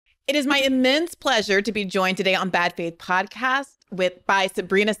It is my immense pleasure to be joined today on Bad Faith Podcast by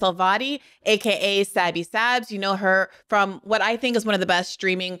Sabrina Salvati, aka Sabby Sabs. You know her from what I think is one of the best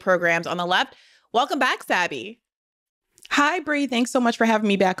streaming programs on the left. Welcome back, Sabby. Hi, Bree. Thanks so much for having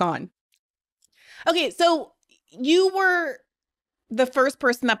me back on. Okay, so you were the first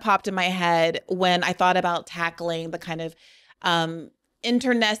person that popped in my head when I thought about tackling the kind of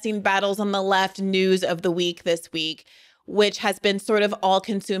internecine battles on the left news of the week this week, which has been sort of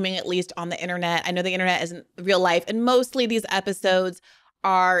all-consuming, at least on the internet. I know the internet isn't real life, and mostly these episodes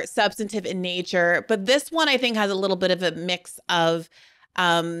are substantive in nature. But this one, I think, has a little bit of a mix of,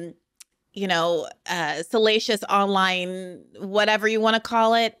 salacious online, whatever you want to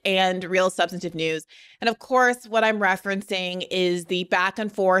call it, and real substantive news. And of course, what I'm referencing is the back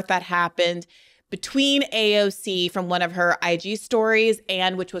and forth that happened between AOC from one of her IG stories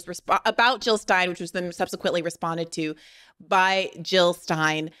and which was about Jill Stein, which was then subsequently responded to by Jill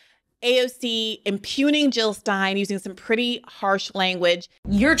Stein. AOC impugning Jill Stein using some pretty harsh language.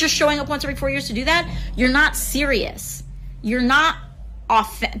 You're just showing up once every 4 years to do that. You're not serious. You're not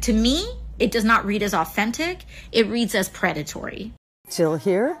to me, it does not read as authentic. It reads as predatory. Jill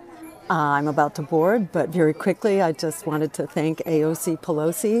here. I'm about to board, but very quickly, I just wanted to thank AOC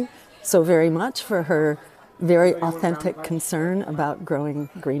Pelosi so very much for her very authentic concern about growing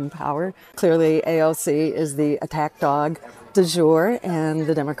green power. Clearly, AOC is the attack dog du jour, and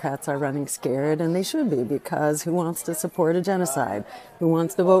the Democrats are running scared, and they should be, because who wants to support a genocide? Who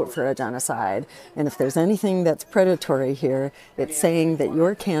wants to vote for a genocide? And if there's anything that's predatory here, it's saying that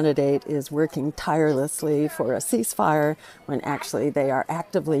your candidate is working tirelessly for a ceasefire when actually they are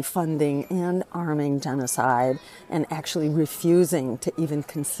actively funding and arming genocide and actually refusing to even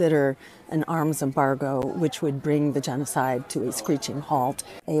consider an arms embargo, which would bring the genocide to a screeching halt.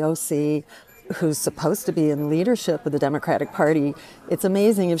 AOC, who's supposed to be in leadership of the Democratic Party, it's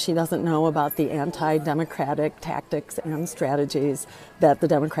amazing if she doesn't know about the anti-democratic tactics and strategies that the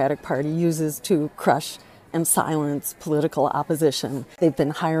Democratic Party uses to crush and silence political opposition. They've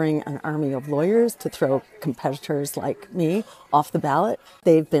been hiring an army of lawyers to throw competitors like me off the ballot.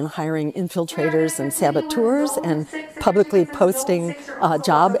 They've been hiring infiltrators and saboteurs and publicly posting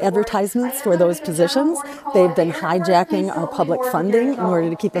job advertisements for those positions. They've been hijacking our public funding in order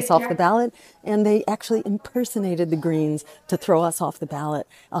to keep us off the ballot. And they actually impersonated the Greens to throw us off the ballot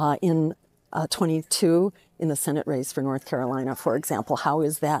in 22 in the Senate race for North Carolina, for example. How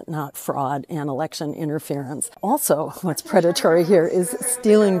is that not fraud and election interference? Also, what's predatory here is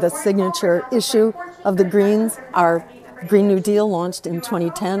stealing the signature issue of the Greens. Our Green New Deal launched in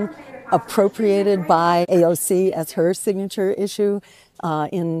 2010, appropriated by AOC as her signature issue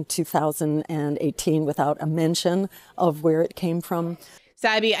in 2018 without a mention of where it came from.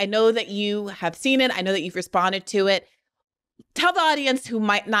 Sabby, I know that you have seen it. I know that you've responded to it. Tell the audience who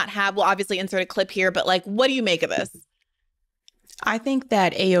might not have, we'll obviously insert a clip here, but what do you make of this? I think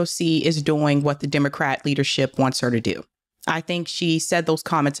that AOC is doing what the Democrat leadership wants her to do. I think she said those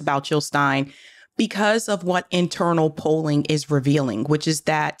comments about Jill Stein because of what internal polling is revealing, which is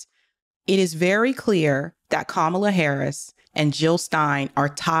that it is very clear that Kamala Harris and Jill Stein are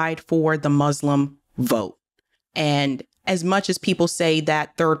tied for the Muslim vote. And as much as people say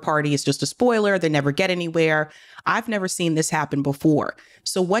that third party is just a spoiler, they never get anywhere, I've never seen this happen before.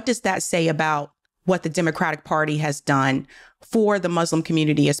 So what does that say about what the Democratic Party has done for the Muslim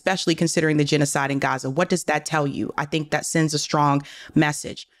community, especially considering the genocide in Gaza? What does that tell you? I think that sends a strong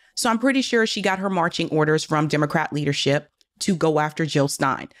message. So I'm pretty sure she got her marching orders from Democrat leadership to go after Jill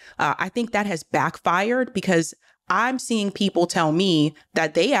Stein. I think that has backfired because I'm seeing people tell me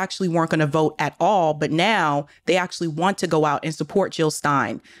that they actually weren't going to vote at all, but now they actually want to go out and support Jill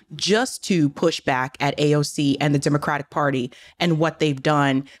Stein just to push back at AOC and the Democratic Party and what they've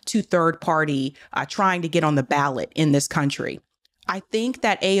done to third party trying to get on the ballot in this country. I think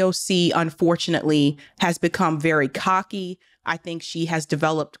that AOC, unfortunately, has become very cocky. I think she has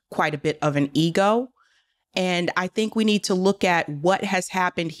developed quite a bit of an ego. And I think we need to look at what has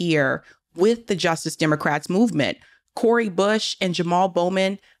happened here with the Justice Democrats movement. Cori Bush and Jamal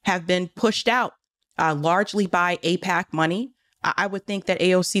Bowman have been pushed out largely by AIPAC money. I would think that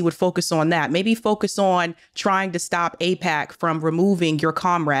AOC would focus on that, maybe focus on trying to stop AIPAC from removing your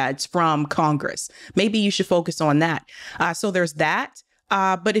comrades from Congress. Maybe you should focus on that. So there's that.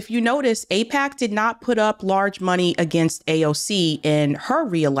 But if you notice, AIPAC did not put up large money against AOC in her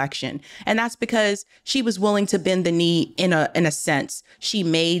reelection. And that's because she was willing to bend the knee in a sense. She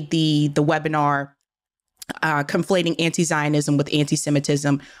made the webinar conflating anti-Zionism with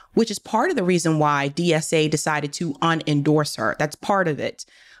anti-Semitism, which is part of the reason why DSA decided to unendorse her. That's part of it.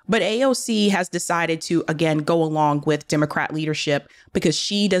 But AOC has decided to, again, go along with Democrat leadership because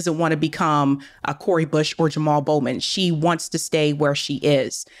she doesn't want to become Cori Bush or Jamal Bowman. She wants to stay where she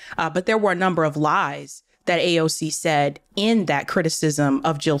is. But there were a number of lies that AOC said in that criticism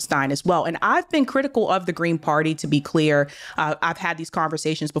of Jill Stein as well. And I've been critical of the Green Party, to be clear. I've had these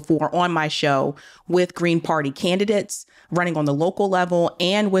conversations before on my show with Green Party candidates running on the local level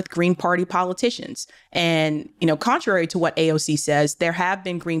and with Green Party politicians. And, contrary to what AOC says, there have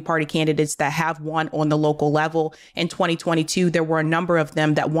been Green Party candidates that have won on the local level. In 2022, there were a number of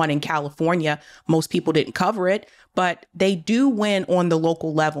them that won in California. Most people didn't cover it, but they do win on the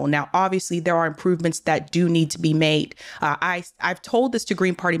local level. Now, obviously, there are improvements that do need to be made. I've told this to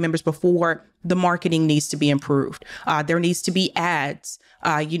Green Party members before. The marketing needs to be improved. There needs to be ads.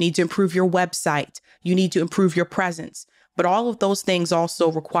 You need to improve your website. You need to improve your presence. But all of those things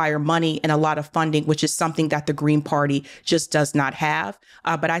also require money and a lot of funding, which is something that the Green Party just does not have.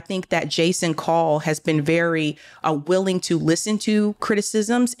 But I think that Jason Call has been very willing to listen to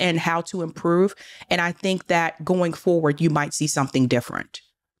criticisms and how to improve. And I think that going forward, you might see something different.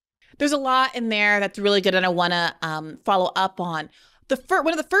 There's a lot in there that's really good, and I want to follow up on.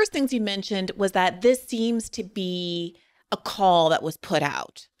 One of the first things you mentioned was that this seems to be a call that was put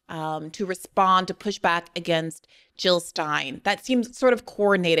out to respond to pushback against Jill Stein. That seems sort of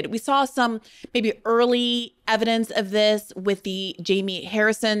coordinated. We saw some maybe early evidence of this with the Jamie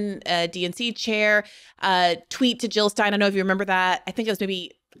Harrison, DNC chair, tweet to Jill Stein. I don't know if you remember that. I think it was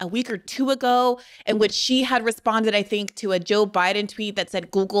maybe a week or two ago, in which she had responded, I think, to a Joe Biden tweet that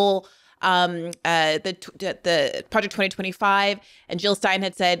said Google the Project 2025, and Jill Stein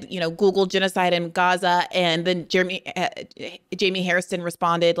had said, Google genocide in Gaza, and then Jamie Harrison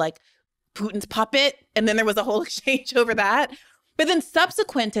responded like Putin's puppet, and then there was a whole exchange over that. But then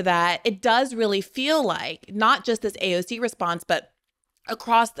subsequent to that, it does really feel like not just this AOC response, but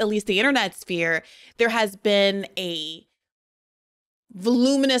across at least the internet sphere, there has been a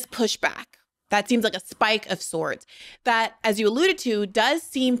voluminous pushback. That seems like a spike of sorts that, as you alluded to, does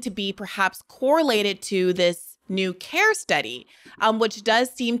seem to be perhaps correlated to this new CARE study, which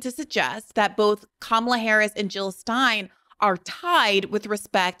does seem to suggest that both Kamala Harris and Jill Stein are tied with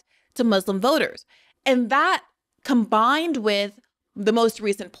respect to Muslim voters. And that, combined with the most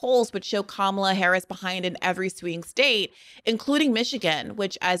recent polls, which show Kamala Harris behind in every swing state, including Michigan,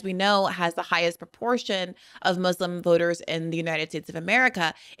 which, as we know, has the highest proportion of Muslim voters in the United States of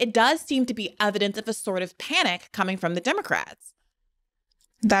America, it does seem to be evidence of a sort of panic coming from the Democrats.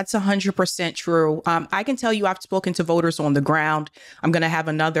 That's 100% true. I can tell you I've spoken to voters on the ground. I'm going to have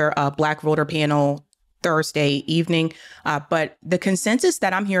another Black voter panel Thursday evening. But the consensus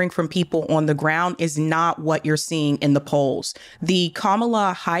that I'm hearing from people on the ground is not what you're seeing in the polls. The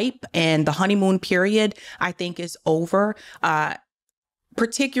Kamala hype and the honeymoon period, I think, is over.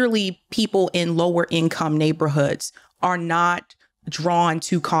 Particularly people in lower income neighborhoods are not drawn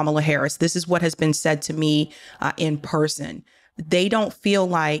to Kamala Harris. This is what has been said to me in person. They don't feel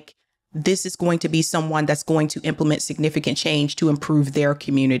like this is going to be someone that's going to implement significant change to improve their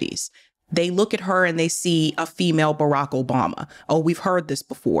communities. They look at her and they see a female Barack Obama. Oh, we've heard this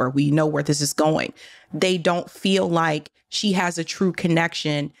before. We know where this is going. They don't feel like she has a true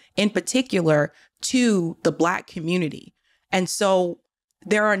connection, in particular, to the Black community. And so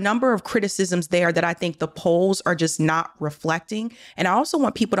there are a number of criticisms there that I think the polls are just not reflecting. And I also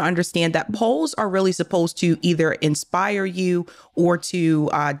want people to understand that polls are really supposed to either inspire you or to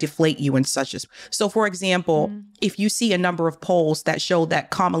deflate you in such as. So, for example, if you see a number of polls that show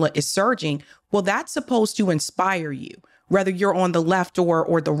that Kamala is surging, well, that's supposed to inspire you. Whether you're on the left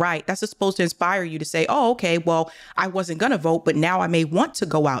or the right, that's supposed to inspire you to say, oh, okay, well, I wasn't going to vote, but now I may want to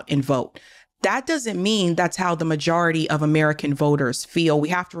go out and vote. That doesn't mean that's how the majority of American voters feel. We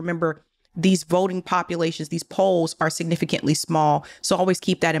have to remember these voting populations, these polls are significantly small. So always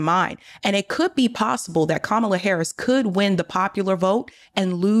keep that in mind. And it could be possible that Kamala Harris could win the popular vote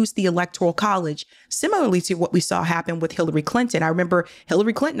and lose the Electoral College, similarly to what we saw happen with Hillary Clinton. I remember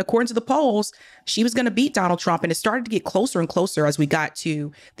Hillary Clinton, according to the polls, she was going to beat Donald Trump. And it started to get closer and closer as we got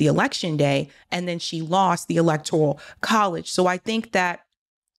to the election day. And then she lost the Electoral College. So I think that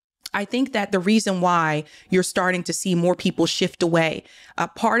the reason why you're starting to see more people shift away,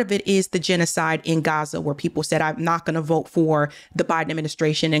 part of it is the genocide in Gaza, where people said, I'm not going to vote for the Biden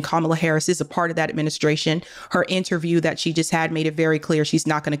administration. And Kamala Harris is a part of that administration. Her interview that she just had made it very clear she's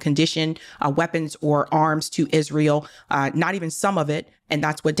not going to condition weapons or arms to Israel, not even some of it. And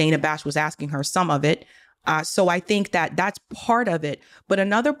that's what Dana Bash was asking her, some of it. So I think that that's part of it. But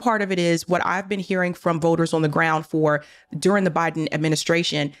another part of it is what I've been hearing from voters on the ground for during the Biden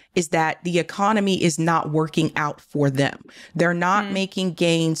administration is that the economy is not working out for them. They're not making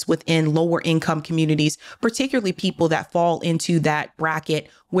gains within lower income communities, particularly people that fall into that bracket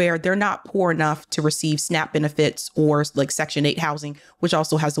where they're not poor enough to receive SNAP benefits or like Section 8 housing, which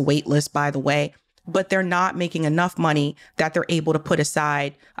also has a wait list, by the way. But they're not making enough money that they're able to put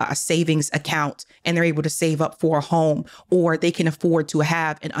aside a savings account and they're able to save up for a home, or they can afford to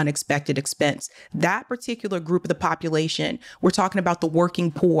have an unexpected expense. That particular group of the population, we're talking about the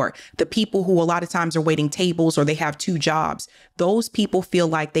working poor, the people who a lot of times are waiting tables or they have 2 jobs. Those people feel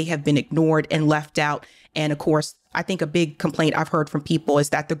like they have been ignored and left out. And of course, I think a big complaint I've heard from people is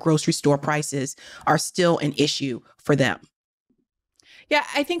that the grocery store prices are still an issue for them. Yeah,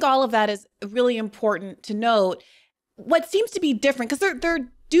 I think all of that is really important to note. What seems to be different, because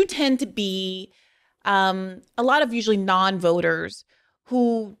there do tend to be a lot of usually non-voters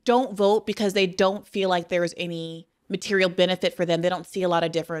who don't vote because they don't feel like there's any material benefit for them. They don't see a lot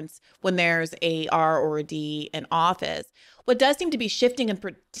of difference when there's a R or a D in office. What does seem to be shifting and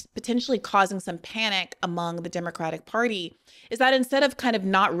potentially causing some panic among the Democratic Party is that instead of kind of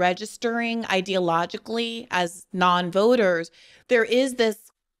not registering ideologically as non-voters, there is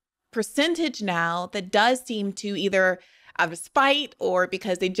this percentage now that does seem to either out of spite or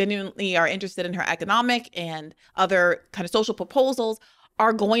because they genuinely are interested in her economic and other kind of social proposals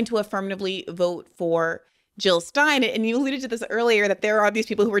are going to affirmatively vote for Jill Stein. And you alluded to this earlier, that there are these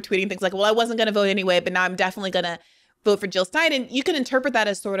people who were tweeting things like, well, I wasn't going to vote anyway, but now I'm definitely going to vote for Jill Stein. And you can interpret that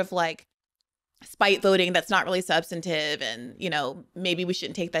as sort of like spite voting that's not really substantive. And, you know, maybe we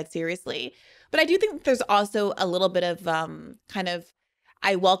shouldn't take that seriously. But I do think there's also a little bit of kind of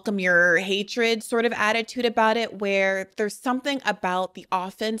I welcome your hatred sort of attitude about it, where there's something about the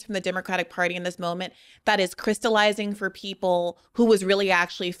offense from the Democratic Party in this moment that is crystallizing for people who was really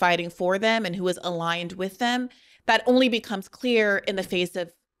actually fighting for them and who was aligned with them, that only becomes clear in the face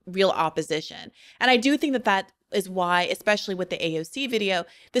of real opposition. And I do think that that is why, especially with the AOC video,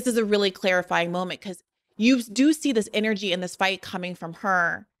 this is a really clarifying moment, because you do see this energy and this fight coming from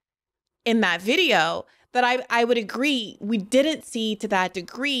her in that video that I would agree we didn't see to that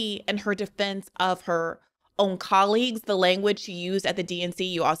degree in her defense of her own colleagues, the language she used at the DNC.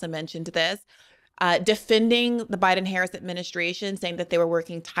 You also mentioned this, defending the Biden-Harris administration, saying that they were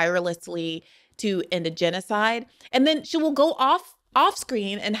working tirelessly to end a genocide. And then she will go off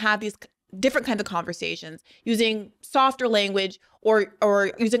screen and have these different kinds of conversations using softer language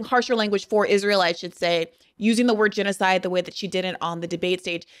or using harsher language for Israel, I should say, using the word genocide the way that she did it on the debate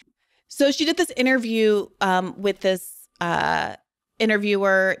stage. So she did this interview with this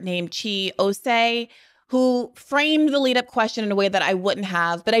interviewer named Chi Osei, who framed the lead-up question in a way that I wouldn't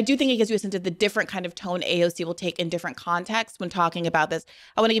have. But I do think it gives you a sense of the different kind of tone AOC will take in different contexts when talking about this.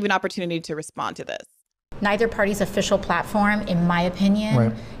 I want to give you an opportunity to respond to this. Neither party's official platform, in my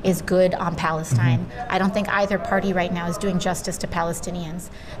opinion, is good on Palestine. I don't think either party right now is doing justice to Palestinians.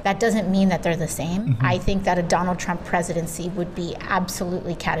 That doesn't mean that they're the same. I think that a Donald Trump presidency would be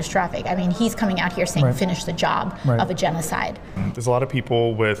absolutely catastrophic. I mean, he's coming out here saying finish the job of a genocide. There's a lot of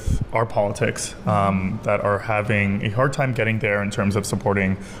people with our politics that are having a hard time getting there in terms of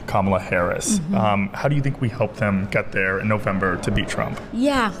supporting Kamala Harris. How do you think we help them get there in November to beat Trump?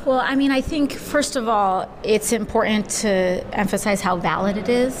 Yeah, well, I mean, I think, first of all, it's important to emphasize how valid it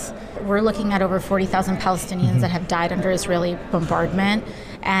is. We're looking at over 40,000 Palestinians that have died under Israeli bombardment.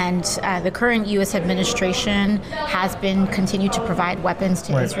 And the current U.S. administration has been continued to provide weapons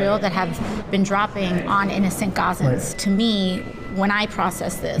to Israel that have been dropping on innocent Gazans. To me, when I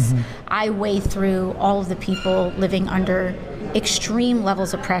process this, I weigh through all of the people living under extreme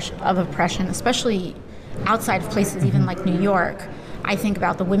levels of oppression, especially outside of places even like New York. I think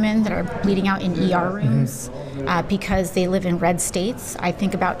about the women that are bleeding out in ER rooms because they live in red states. I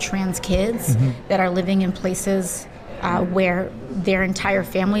think about trans kids that are living in places where their entire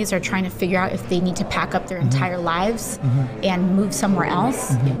families are trying to figure out if they need to pack up their entire lives and move somewhere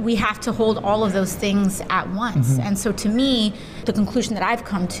else. We have to hold all of those things at once. And so to me, the conclusion that I've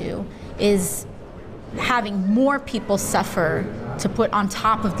come to is having more people suffer to put on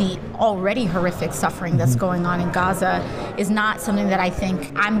top of the already horrific suffering that's going on in Gaza is not something that I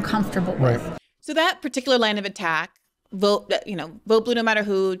think I'm comfortable with. So that particular line of attack, vote blue no matter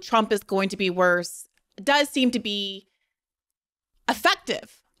who, Trump is going to be worse, does seem to be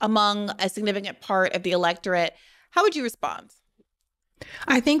effective among a significant part of the electorate. How would you respond?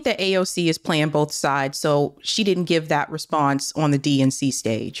 I think that AOC is playing both sides. So she didn't give that response on the DNC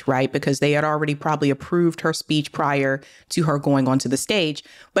stage, right? Because they had already probably approved her speech prior to her going onto the stage.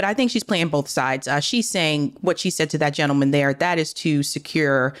 But I think she's playing both sides. She's saying what she said to that gentleman there, that is to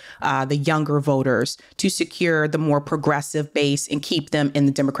secure the younger voters, to secure the more progressive base and keep them in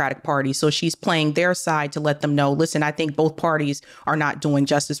the Democratic Party. So she's playing their side to let them know, listen, I think both parties are not doing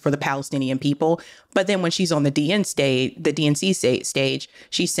justice for the Palestinian people. But then when she's on the DNC stage,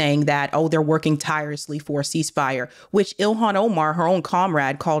 she's saying that, oh, they're working tirelessly for a ceasefire, which Ilhan Omar, her own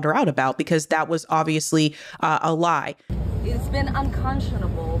comrade, called her out about because that was obviously a lie. It's been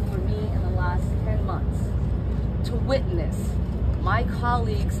unconscionable for me in the last 10 months to witness my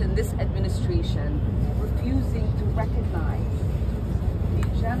colleagues in this administration refusing to recognize the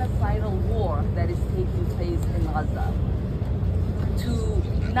genocidal war that is taking place in Gaza,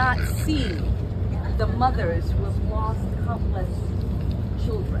 to not see the mothers who have lost countless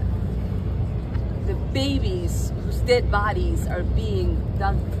children, the babies whose dead bodies are being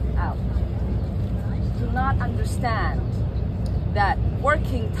dug out, to not understand that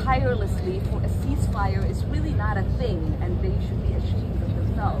working tirelessly for a ceasefire is really not a thing, and they should be ashamed of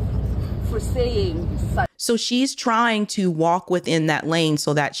themselves for saying such. So she's trying to walk within that lane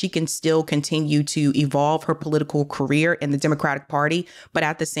so that she can still continue to evolve her political career in the Democratic Party, but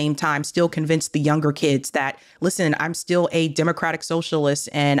at the same time still convince the younger kids that, listen, I'm still a democratic socialist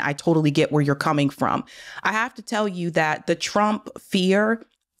and I totally get where you're coming from. I have to tell you that the Trump fear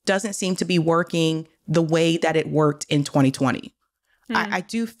doesn't seem to be working the way that it worked in 2020. I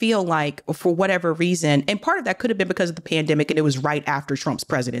do feel like for whatever reason, and part of that could have been because of the pandemic and it was right after Trump's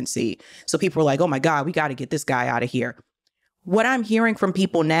presidency. So people were like, oh my God, we got to get this guy out of here. What I'm hearing from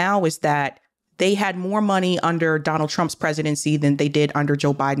people now is that they had more money under Donald Trump's presidency than they did under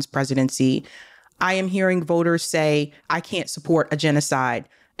Joe Biden's presidency. I am hearing voters say, I can't support a genocide.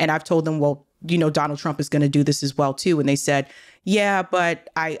 And I've told them, well, you know, Donald Trump is going to do this as well, too. And they said, yeah, but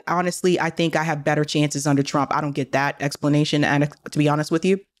I think I have better chances under Trump. I don't get that explanation, and to be honest with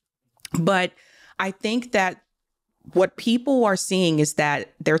you. But I think that what people are seeing is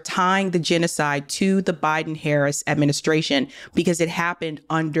that they're tying the genocide to the Biden-Harris administration because it happened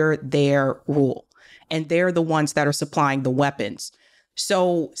under their rule. And they're the ones that are supplying the weapons.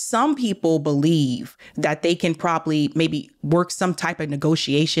 So some people believe that they can probably maybe work some type of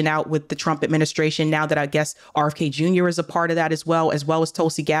negotiation out with the Trump administration now that I guess RFK Jr. is a part of that as well as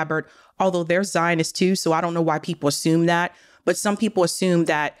Tulsi Gabbard, although they're Zionists too. So I don't know why people assume that. But some people assume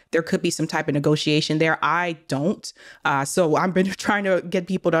that there could be some type of negotiation there. I don't. So I've been trying to get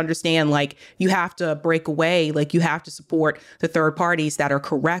people to understand, like, you have to break away, like you have to support the third parties that are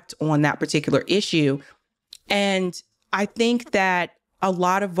correct on that particular issue. And I think that a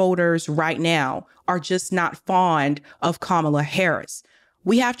lot of voters right now are just not fond of Kamala Harris.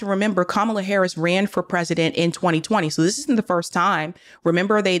 We have to remember Kamala Harris ran for president in 2020. So this isn't the first time.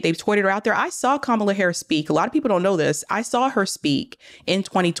 Remember, they've tweeted her out there. I saw Kamala Harris speak. A lot of people don't know this. I saw her speak in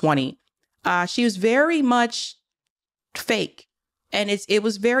 2020. She was very much fake. And it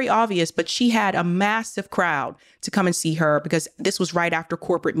was very obvious, but she had a massive crowd to come and see her because this was right after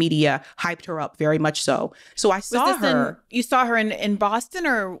corporate media hyped her up very much so. So I saw her. You saw her in Boston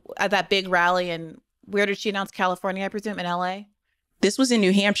or at that big rally? And where did she announce? California, I presume, in LA? This was in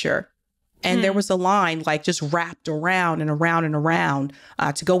New Hampshire. And there was a line like just wrapped around and around and around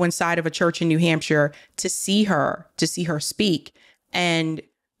to go inside of a church in New Hampshire to see her speak. And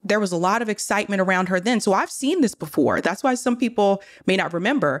there was a lot of excitement around her then. So I've seen this before. That's why some people may not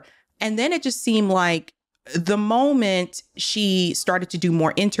remember. And then it just seemed like the moment she started to do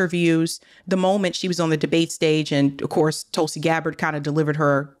more interviews, the moment she was on the debate stage, and of course, Tulsi Gabbard kind of delivered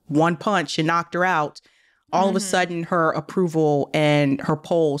her one punch and knocked her out, all of a sudden her approval and her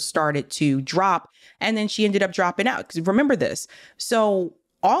polls started to drop. And then she ended up dropping out. Because remember this. So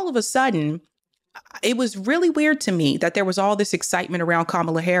all of a sudden, it was really weird to me that there was all this excitement around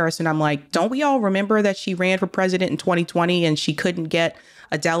Kamala Harris. And I'm like, don't we all remember that she ran for president in 2020 and she couldn't get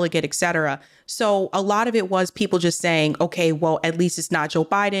a delegate, et cetera? So a lot of it was people just saying, OK, well, at least it's not Joe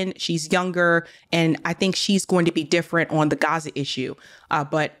Biden. She's younger. And I think she's going to be different on the Gaza issue.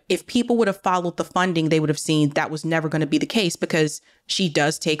 But if people would have followed the funding, they would have seen that was never going to be the case because she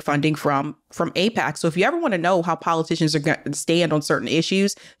does take funding from AIPAC. So if you ever want to know how politicians are going to stand on certain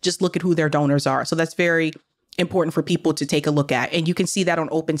issues, just look at who their donors are. So that's very important for people to take a look at. And you can see that on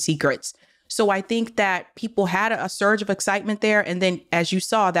Open Secrets. So I think that people had a surge of excitement there. And then, as you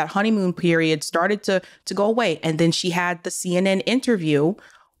saw, that honeymoon period started to go away. And then she had the CNN interview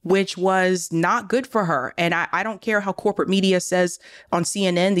which was not good for her. And I don't care how corporate media says on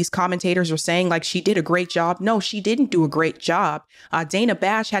CNN, these commentators are saying like she did a great job. No, she didn't do a great job. Dana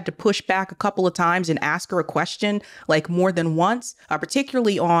Bash had to push back a couple of times and ask her a question like more than once,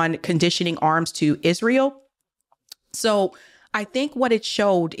 particularly on conditioning arms to Israel. So I think what it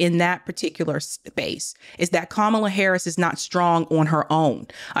showed in that particular space is that Kamala Harris is not strong on her own.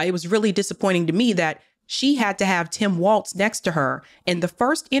 It was really disappointing to me that she had to have Tim Walz next to her. In the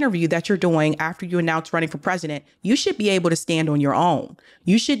first interview that you're doing after you announce running for president, you should be able to stand on your own.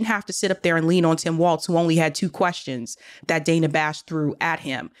 You shouldn't have to sit up there and lean on Tim Walz, who only had 2 questions that Dana Bash threw at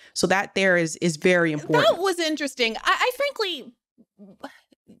him. So that there is very important. That was interesting. I frankly,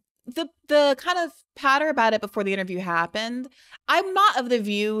 the kind of patter about it before the interview happened, I'm not of the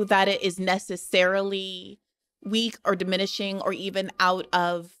view that it is necessarily weak or diminishing or even out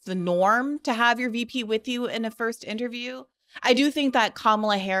of the norm to have your VP with you in a first interview. I do think that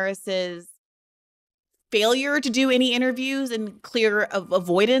Kamala Harris's failure to do any interviews and clear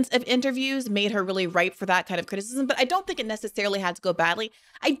avoidance of interviews made her really ripe for that kind of criticism, but I don't think it necessarily had to go badly.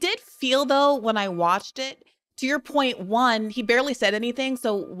 I did feel, though, when I watched it, to your point, one, he barely said anything,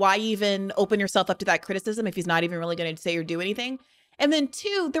 so why even open yourself up to that criticism if he's not even really going to say or do anything? And then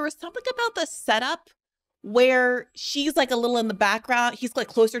 2, there was something about the setup where she's like a little in the background. He's like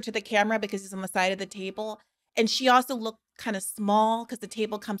closer to the camera because he's on the side of the table. And she also looked kind of small because the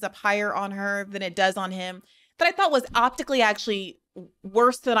table comes up higher on her than it does on him. That I thought was optically actually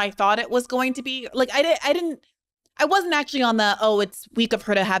worse than I thought it was going to be. Like I wasn't actually on the, oh, it's weak of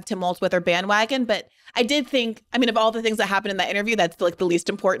her to have Tim Walz with her bandwagon, but I did think, I mean, of all the things that happened in that interview, that's like the least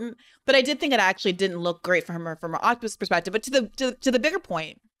important. But I did think it actually didn't look great from her optimist perspective. But to the bigger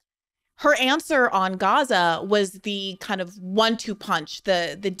point, her answer on Gaza was the kind of 1-2 punch,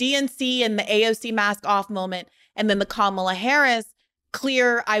 the DNC and the AOC mask off moment, and then the Kamala Harris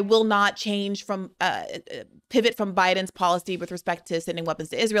clear, I will not change from pivot from Biden's policy with respect to sending weapons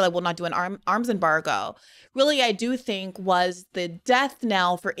to Israel. I will not do an arms embargo. Really, I do think was the death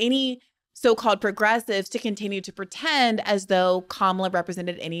knell for any so-called progressives to continue to pretend as though Kamala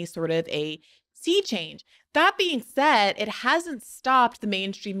represented any sort of a sea change. That being said, it hasn't stopped the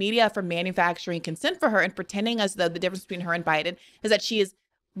mainstream media from manufacturing consent for her and pretending as though the difference between her and Biden is that she is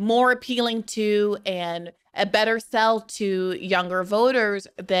more appealing to and a better sell to younger voters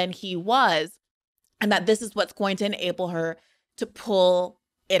than he was, and that this is what's going to enable her to pull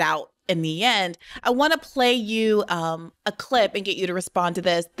it out in the end. I want to play you a clip and get you to respond to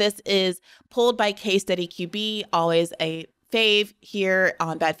this. This is pulled by Case Study QB, always a fave here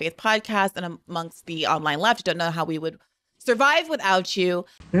on Bad Faith Podcast and amongst the online left. Don't know how we would survive without you.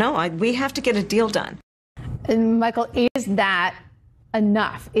 No, we have to get a deal done. And Michael, is that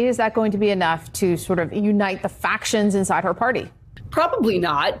enough? Is that going to be enough to sort of unite the factions inside her party? Probably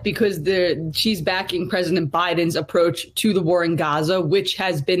not, because she's backing President Biden's approach to the war in Gaza, which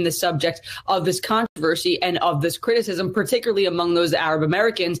has been the subject of this controversy and of this criticism, particularly among those Arab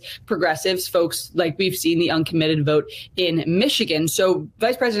Americans, progressives, folks like we've seen the uncommitted vote in Michigan. So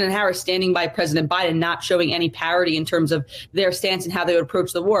Vice President Harris standing by President Biden, not showing any parity in terms of their stance and how they would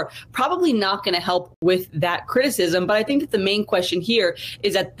approach the war, probably not going to help with that criticism. But I think that the main question here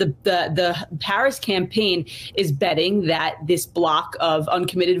is that the Harris campaign is betting that this bloc of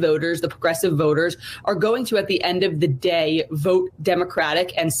uncommitted voters, the progressive voters, are going to, at the end of the day, vote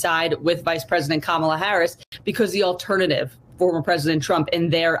Democratic and side with Vice President Kamala Harris because the alternative, former President Trump,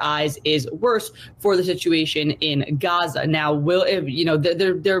 in their eyes, is worse for the situation in Gaza. Now,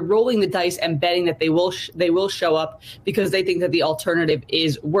 they're rolling the dice and betting that they will show up because they think that the alternative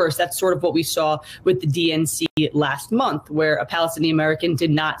is worse. That's sort of what we saw with the DNC last month, where a Palestinian American did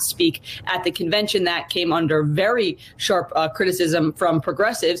not speak at the convention. That came under very sharp criticism from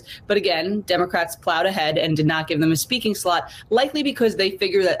progressives. But again, Democrats plowed ahead and did not give them a speaking slot, likely because they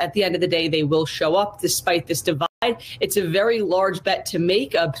figure that at the end of the day, they will show up despite this divide. It's a very large bet to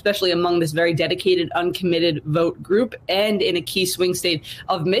make, especially among this very dedicated, uncommitted vote group and in a key swing state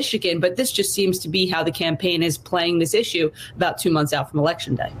of Michigan. But this just seems to be how the campaign is playing this issue about 2 months out from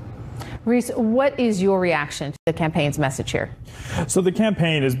Election Day. Reese, what is your reaction to the campaign's message here? So the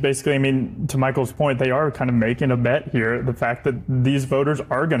campaign is basically, I mean, to Michael's point, they are kind of making a bet here. The fact that these voters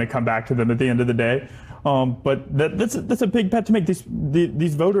are going to come back to them at the end of the day. But that's a big bet to make.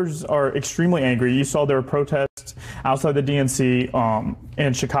 These voters are extremely angry. You saw there were protests outside the DNC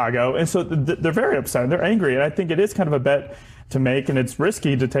in Chicago. And so they're very upset. They're angry. And I think it is kind of a bet to make, and it's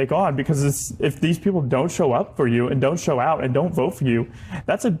risky to take on, because if these people don't show up for you and don't show out and don't vote for you,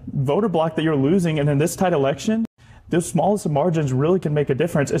 that's a voter block that you're losing. And in this tight election, those smallest of margins really can make a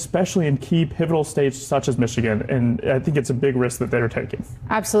difference, especially in key pivotal states such as Michigan. And I think it's a big risk that they're taking.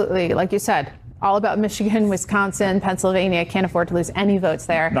 Absolutely. Like you said, all about Michigan, Wisconsin, Pennsylvania. Can't afford to lose any votes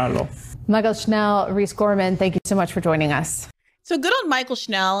there. Not at all. Michael Schnell, Reese Gorman, thank you so much for joining us. So good on Michael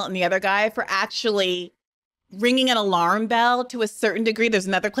Schnell and the other guy for actually ringing an alarm bell to a certain degree. There's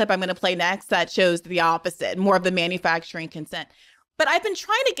another clip I'm going to play next that shows the opposite, more of the manufacturing consent. But I've been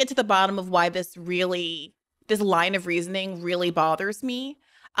trying to get to the bottom of why this line of reasoning really bothers me,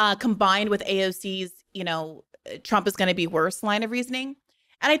 combined with AOC's, Trump is going to be worse line of reasoning.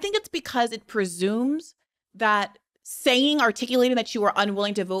 And I think it's because it presumes that articulating that you are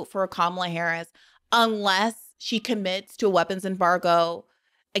unwilling to vote for Kamala Harris unless she commits to a weapons embargo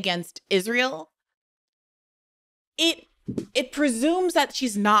against Israel, it presumes that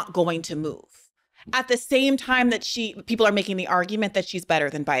she's not going to move. At the same time that people are making the argument that she's better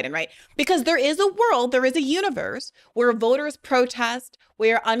than Biden, right? Because there is a universe where voters protest,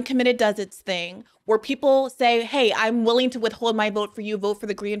 where uncommitted does its thing, where people say, hey, I'm willing to withhold my vote for you, vote for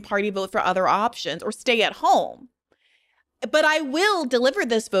the Green Party, vote for other options, or stay at home. But I will deliver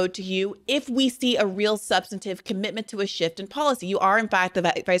this vote to you if we see a real substantive commitment to a shift in policy. You are, in fact,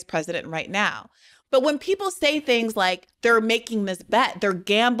 the vice president right now. But when people say things like they're making this bet, they're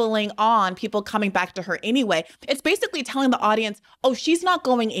gambling on people coming back to her anyway, it's basically telling the audience, oh, she's not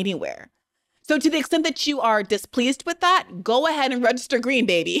going anywhere. So to the extent that you are displeased with that, go ahead and register green,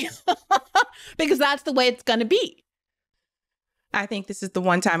 baby, because that's the way it's going to be. I think this is the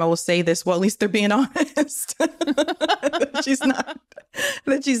one time I will say this. Well, at least they're being honest. that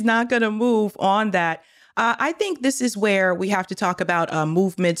she's not going to move on that. I think this is where we have to talk about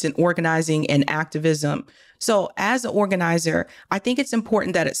movements and organizing and activism. So as an organizer, I think it's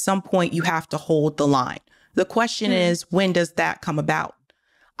important that at some point you have to hold the line. The question is, when does that come about?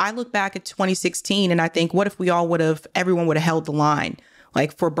 I look back at 2016 and I think, what if everyone would have held the line,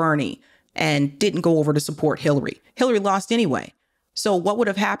 like for Bernie, and didn't go over to support Hillary? Hillary lost anyway. So what would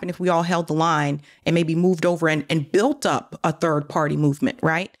have happened if we all held the line and maybe moved over and built up a third party movement,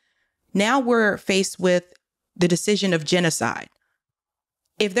 right? Now we're faced with the decision of genocide.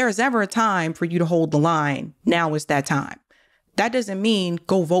 If there is ever a time for you to hold the line, now is that time. That doesn't mean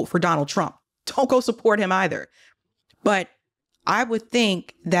go vote for Donald Trump. Don't go support him either. But I would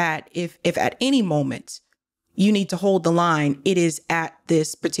think that if at any moment you need to hold the line, it is at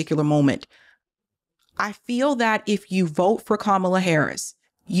this particular moment. I feel that if you vote for Kamala Harris,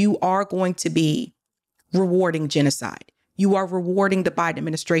 you are going to be rewarding genocide. You are rewarding the Biden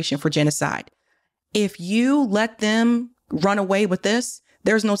administration for genocide. If you let them run away with this,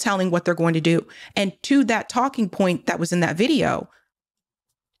 there's no telling what they're going to do. And to that talking point that was in that video,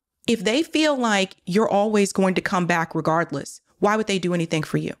 if they feel like you're always going to come back regardless, why would they do anything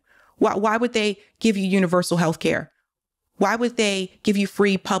for you? Why would they give you universal health care? Why would they give you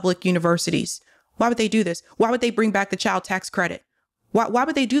free public universities? Why would they do this? Why would they bring back the child tax credit? Why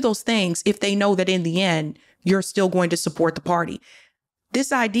would they do those things if they know that in the end, you're still going to support the party?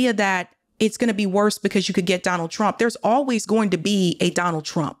 This idea that it's going to be worse because you could get Donald Trump. There's always going to be a Donald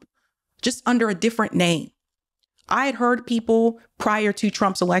Trump, just under a different name. I had heard people prior to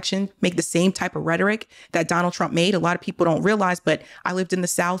Trump's election make the same type of rhetoric that Donald Trump made. A lot of people don't realize, but I lived in the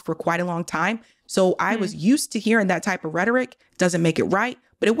South for quite a long time. So I was used to hearing that type of rhetoric. Doesn't make it right,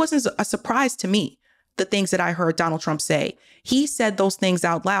 but it wasn't a surprise to me, the things that I heard Donald Trump say. He said those things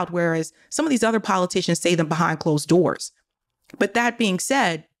out loud, whereas some of these other politicians say them behind closed doors. But that being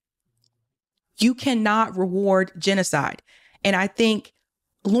said, you cannot reward genocide. And I think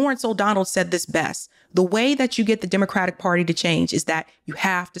Lawrence O'Donnell said this best. The way that you get the Democratic Party to change is that you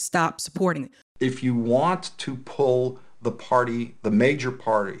have to stop supporting it. If you want to pull the party, the major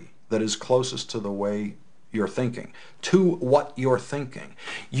party that is closest to the way you're thinking, to what you're thinking,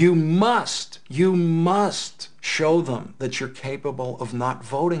 you must show them that you're capable of not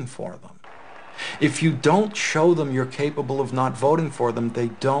voting for them. If you don't show them you're capable of not voting for them, they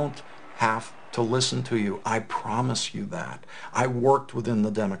don't have to listen to you. I promise you that. I worked within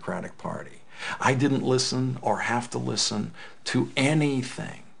the Democratic Party. I didn't listen or have to listen to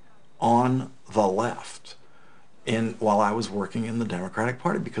anything on the left while I was working in the Democratic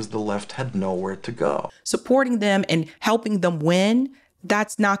Party because the left had nowhere to go. Supporting them and helping them win,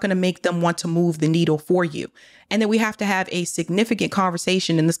 that's not going to make them want to move the needle for you. And then we have to have a significant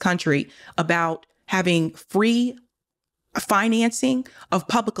conversation in this country about having free financing of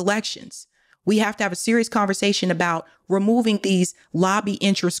public elections. We have to have a serious conversation about removing these lobby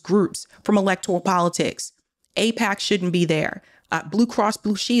interest groups from electoral politics. AIPAC shouldn't be there. Blue Cross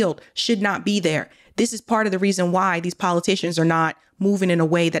Blue Shield should not be there. This is part of the reason why these politicians are not moving in a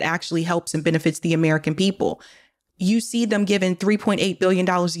way that actually helps and benefits the American people. You see them giving $3.8 billion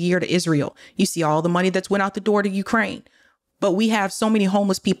a year to Israel. You see all the money that's went out the door to Ukraine. But we have so many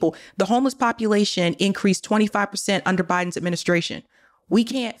homeless people. The homeless population increased 25% under Biden's administration. We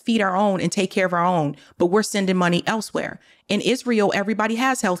can't feed our own and take care of our own, but we're sending money elsewhere. In Israel, everybody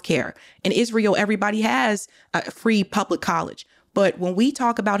has health care. In Israel, everybody has free public college. But when we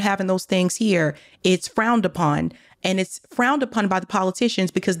talk about having those things here, it's frowned upon. And it's frowned upon by the politicians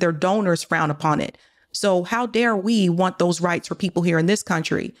because their donors frown upon it. So how dare we want those rights for people here in this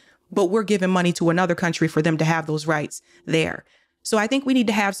country, but we're giving money to another country for them to have those rights there. So I think we need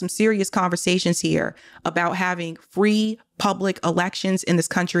to have some serious conversations here about having free public elections in this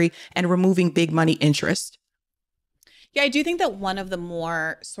country and removing big money interest. Yeah, I do think that one of the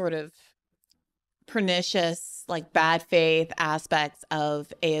more sort of pernicious, like bad faith aspects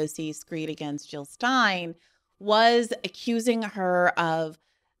of AOC's screed against Jill Stein was accusing her of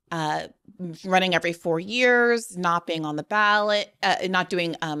running every 4 years, not being on the ballot, not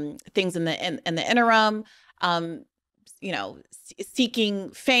doing things in the interim, seeking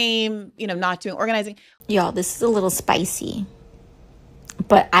fame, not doing organizing. Y'all, this is a little spicy,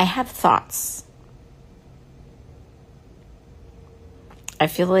 but I have thoughts. I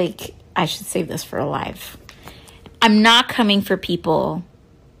feel like I should save this for a live. I'm not coming for people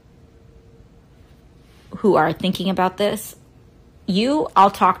who are thinking about this.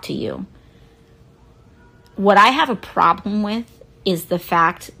 I'll talk to you. What I have a problem with is the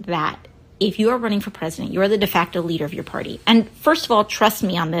fact that if you are running for president, you are the de facto leader of your party. And first of all, trust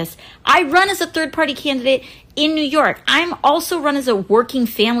me on this. I run as a third party candidate in New York. I'm also run as a working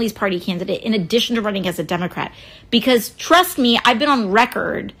families party candidate in addition to running as a Democrat. Because trust me, I've been on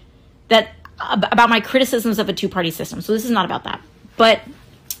record about my criticisms of a two-party system. So this is not about that. But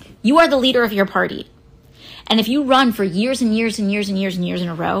you are the leader of your party. And if you run for years and years and years and years and years in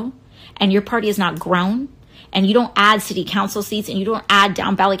a row, and your party has not grown, and you don't add city council seats, and you don't add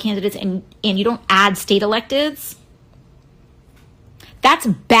down ballot candidates, and you don't add state electeds, that's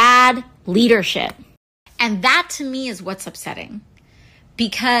bad leadership. And that to me is what's upsetting.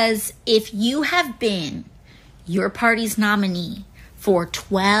 Because if you have been your party's nominee for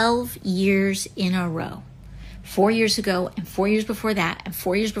 12 years in a row, 4 years ago and 4 years before that and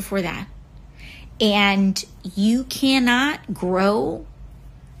 4 years before that, and you cannot grow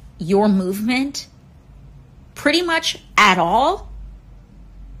your movement pretty much at all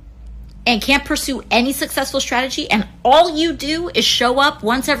and can't pursue any successful strategy, and all you do is show up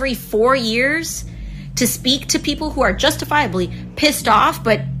once every 4 years to speak to people who are justifiably pissed off,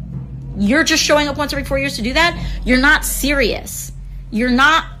 but you're just showing up once every 4 years to do that, you're not serious. You're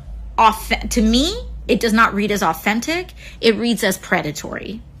not to me, it does not read as authentic. It reads as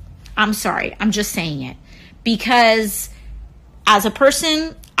predatory. I'm sorry. I'm just saying it. Because as a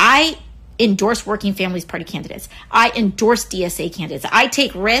person, I endorse working families party candidates. I endorse DSA candidates. I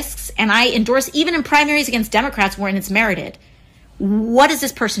take risks, and I endorse even in primaries against Democrats when it's merited. What does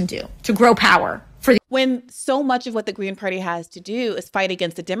this person do to grow power? When so much of what the Green Party has to do is fight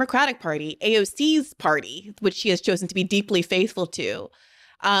against the Democratic Party, AOC's party, which she has chosen to be deeply faithful to,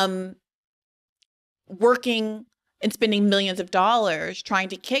 working and spending millions of dollars trying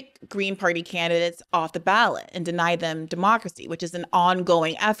to kick Green Party candidates off the ballot and deny them democracy, which is an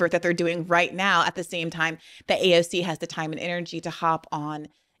ongoing effort that they're doing right now at the same time that AOC has the time and energy to hop on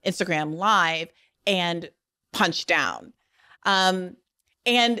Instagram Live and punch down.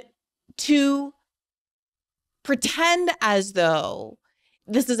 And to pretend as though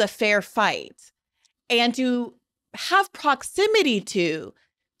this is a fair fight and to have proximity to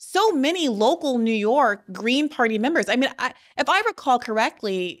so many local New York Green Party members. I mean, if I recall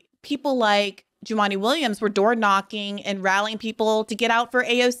correctly, people like Jumaane Williams were door knocking and rallying people to get out for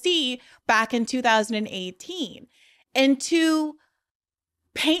AOC back in 2018. And to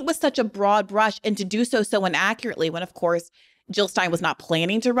paint with such a broad brush and to do so inaccurately when, of course, Jill Stein was not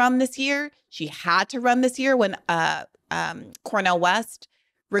planning to run this year. She had to run this year when Cornel West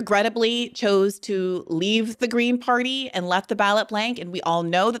regrettably chose to leave the Green Party and left the ballot blank. And we all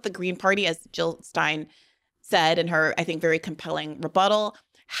know that the Green Party, as Jill Stein said in her, I think, very compelling rebuttal,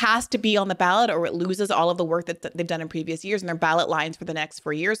 has to be on the ballot or it loses all of the work that they've done in previous years and their ballot lines for the next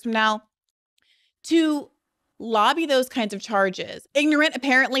 4 years from now. To lobby those kinds of charges, ignorant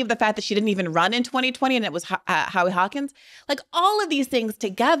apparently of the fact that she didn't even run in 2020 and it was Howie Hawkins, like all of these things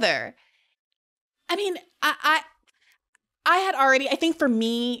together. I mean, I had already, I think for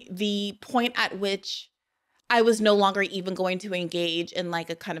me, the point at which I was no longer even going to engage in like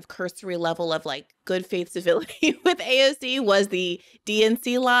a kind of cursory level of like good faith civility with AOC was the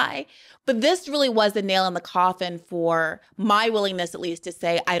DNC lie. But this really was the nail in the coffin for my willingness, at least, to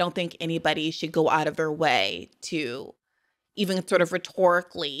say, I don't think anybody should go out of their way to even sort of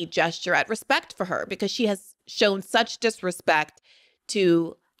rhetorically gesture at respect for her, because she has shown such disrespect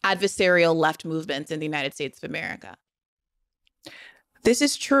to adversarial left movements in the United States of America. This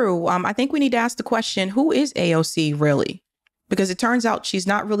is true. I think we need to ask the question, who is AOC really? Because it turns out she's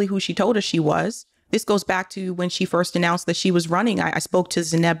not really who she told us she was. This goes back to when she first announced that she was running. I spoke to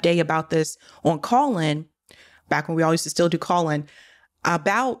Zeneb Day about this on Call-In, back when we all used to still do Call-In,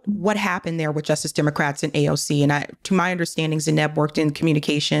 about what happened there with Justice Democrats and AOC. And to my understanding, Zeneb worked in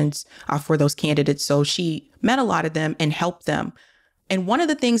communications for those candidates. So she met a lot of them and helped them. And one of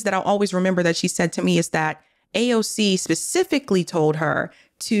the things that I'll always remember that she said to me is that AOC specifically told her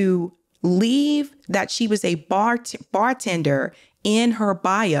to leave that she was a bartender in her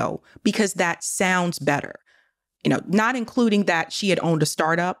bio because that sounds better. You know, not including that she had owned a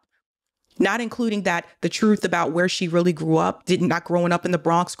startup, not including that the truth about where she really grew up, not growing up in the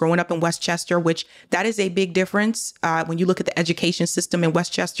Bronx, growing up in Westchester, which that is a big difference when you look at the education system in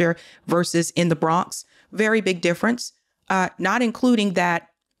Westchester versus in the Bronx. Very big difference. Not including that,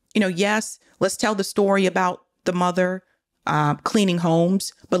 you know, yes, let's tell the story about the mother cleaning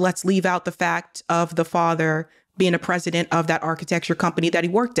homes, but let's leave out the fact of the father being a president of that architecture company that he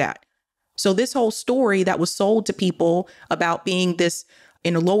worked at. So this whole story that was sold to people about being this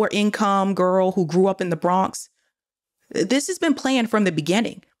a lower income girl who grew up in the Bronx, this has been planned from the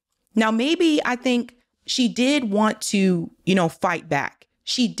beginning. Now, maybe I think she did want to, you know, fight back.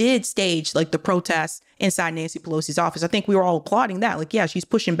 She did stage like the protests inside Nancy Pelosi's office. I think we were all applauding that. Like, yeah, she's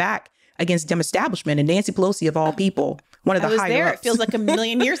pushing back against Dem establishment, and Nancy Pelosi, of all people, one of the higher ups. I was there. It feels like a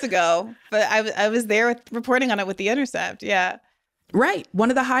million years ago, but I was there reporting on it with The Intercept. Yeah. Right.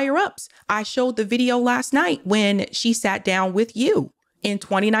 One of the higher ups. I showed the video last night when she sat down with you in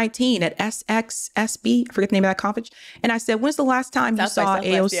 2019 at SXSB. I forget the name of that conference. And I said, when's the last time you saw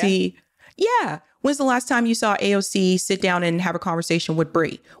AOC? Yeah. When's the last time you saw AOC sit down and have a conversation with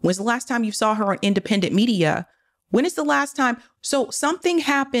Bree? When's the last time you saw her on independent media? When is the last time? So something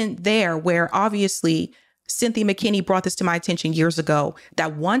happened there where obviously Cynthia McKinney brought this to my attention years ago,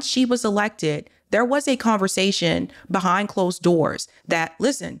 that once she was elected, there was a conversation behind closed doors that,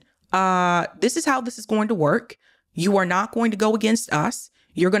 listen, this is how this is going to work. You are not going to go against us.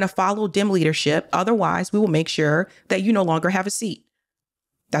 You're going to follow Dem leadership. Otherwise, we will make sure that you no longer have a seat.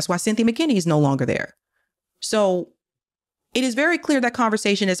 That's why Cynthia McKinney is no longer there. So it is very clear that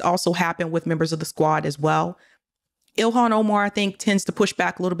conversation has also happened with members of the squad as well. Ilhan Omar, I think, tends to push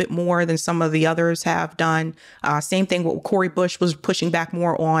back a little bit more than some of the others have done. Same thing with Cori Bush was pushing back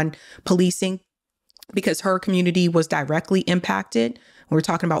more on policing because her community was directly impacted. We're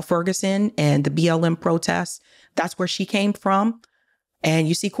talking about Ferguson and the BLM protests. That's where she came from. And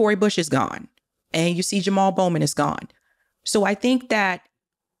you see Cori Bush is gone. And you see Jamal Bowman is gone. So I think that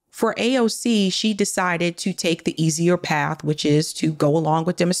for AOC, she decided to take the easier path, which is to go along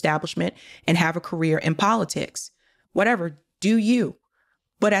with Dem establishment and have a career in politics. Whatever, do you.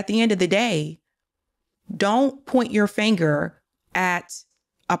 But at the end of the day, don't point your finger at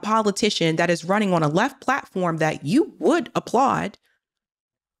a politician that is running on a left platform that you would applaud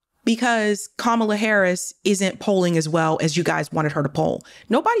because Kamala Harris isn't polling as well as you guys wanted her to poll.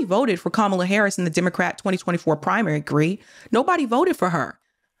 Nobody voted for Kamala Harris in the Democrat 2024 primary, agree? Nobody voted for her.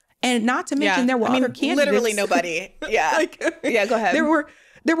 And not to mention there were other candidates. Literally nobody. Yeah. Yeah, go ahead.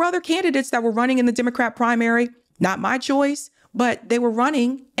 There were other candidates that were running in the Democrat primary. Not my choice, but they were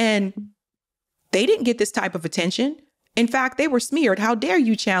running and they didn't get this type of attention. In fact, they were smeared. How dare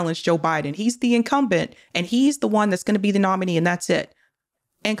you challenge Joe Biden? He's the incumbent and he's the one that's going to be the nominee and that's it.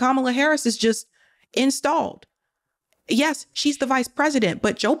 And Kamala Harris is just installed. Yes, she's the vice president,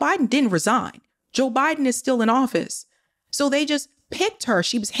 but Joe Biden didn't resign. Joe Biden is still in office. So they just picked her.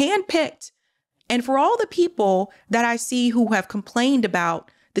 She was handpicked. And for all the people that I see who have complained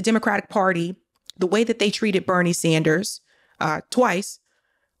about the Democratic Party, the way that they treated Bernie Sanders twice,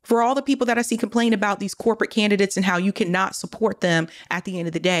 for all the people that I see complain about these corporate candidates and how you cannot support them at the end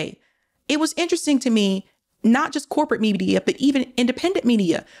of the day, it was interesting to me, not just corporate media, but even independent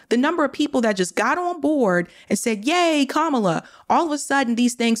media, the number of people that just got on board and said, yay, Kamala. All of a sudden,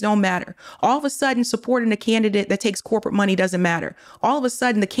 these things don't matter. All of a sudden, supporting a candidate that takes corporate money doesn't matter. All of a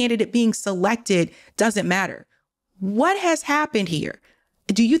sudden, the candidate being selected doesn't matter. What has happened here?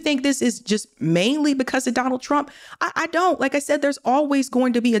 Do you think this is just mainly because of Donald Trump? I don't. Like I said, there's always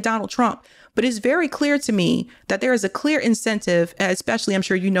going to be a Donald Trump. But it's very clear to me that there is a clear incentive, especially I'm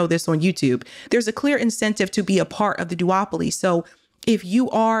sure you know this on YouTube, there's a clear incentive to be a part of the duopoly. So if you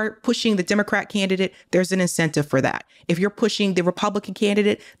are pushing the Democrat candidate, there's an incentive for that. If you're pushing the Republican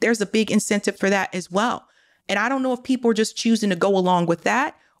candidate, there's a big incentive for that as well. And I don't know if people are just choosing to go along with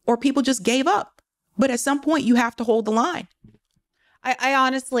that or people just gave up. But at some point, you have to hold the line. I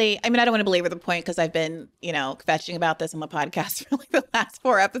honestly, I mean, I don't want to belabor the point because I've been, kvetching about this on the podcast for like the last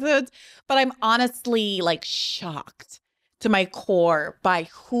 4 episodes, but I'm honestly like shocked to my core by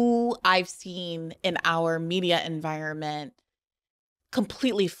who I've seen in our media environment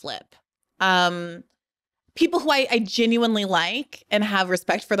completely flip. People who I genuinely like and have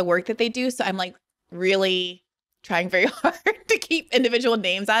respect for the work that they do. So I'm like really trying very hard to keep individual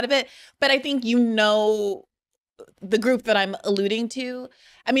names out of it. But I think the group that I'm alluding to.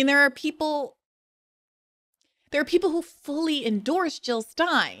 I mean, there are people who fully endorse Jill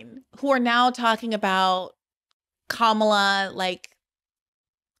Stein who are now talking about Kamala like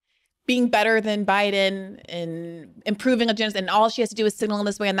being better than Biden and improving agendas, and all she has to do is signal in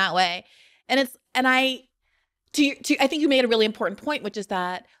this way and that way. I think you made a really important point, which is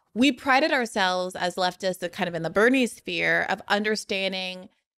that we prided ourselves as leftists kind of in the Bernie sphere of understanding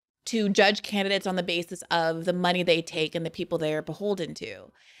to judge candidates on the basis of the money they take and the people they are beholden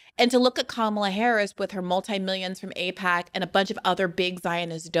to. And to look at Kamala Harris with her multi-millions from AIPAC and a bunch of other big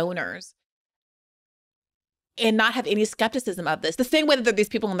Zionist donors and not have any skepticism of this. The same way that there are these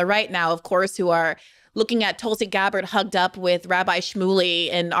people on the right now, of course, who are looking at Tulsi Gabbard hugged up with Rabbi Shmuley,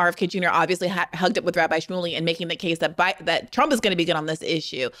 and RFK Jr. obviously hugged up with Rabbi Shmuley and making the case that Trump is going to be good on this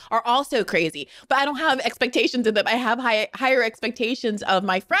issue, are also crazy. But I don't have expectations of them. I have higher expectations of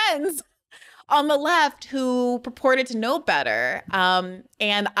my friends on the left who purported to know better.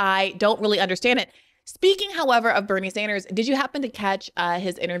 And I don't really understand it. Speaking, however, of Bernie Sanders, did you happen to catch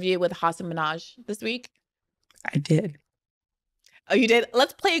his interview with Hassan Minhaj this week? I did. Oh, you did?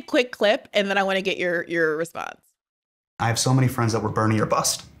 Let's play a quick clip, and then I want to get your response. I have so many friends that were Bernie or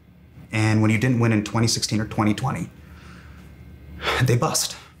bust. And when you didn't win in 2016 or 2020, they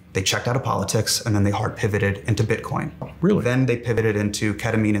bust. They checked out of politics, and then they hard pivoted into Bitcoin. Really? Then they pivoted into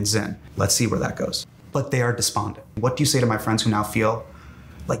ketamine and Zen. Let's see where that goes. But they are despondent. What do you say to my friends who now feel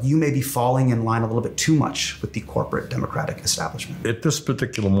like you may be falling in line a little bit too much with the corporate Democratic establishment? At this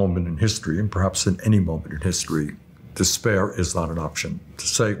particular moment in history, and perhaps in any moment in history, despair is not an option. To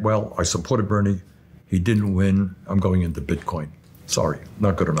say, well, I supported Bernie, he didn't win, I'm going into Bitcoin. Sorry,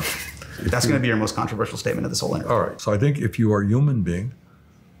 not good enough. That's going to be your most controversial statement of this whole interview. All right, so I think if you are a human being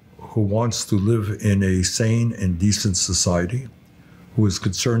who wants to live in a sane and decent society, who is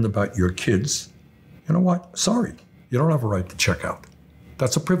concerned about your kids, you know what? Sorry, you don't have a right to check out.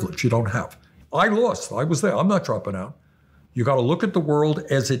 That's a privilege you don't have. I lost, I was there, I'm not dropping out. You got to look at the world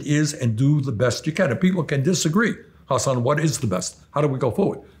as it is and do the best you can. And people can disagree. Hassan, what is the best? How do we go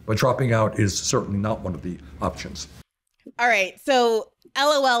forward? But dropping out is certainly not one of the options. All right. So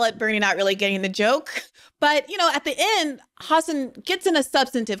LOL at Bernie not really getting the joke. But, at the end, Hassan gets in a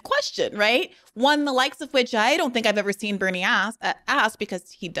substantive question, right? One the likes of which I don't think I've ever seen Bernie ask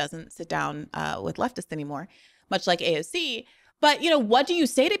because he doesn't sit down with leftists anymore, much like AOC. But, what do you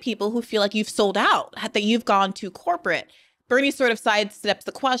say to people who feel like you've sold out, that you've gone too corporate? Bernie sort of sidesteps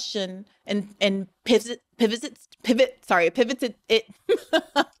the question and pivots it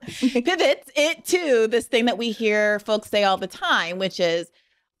to this thing that we hear folks say all the time, which is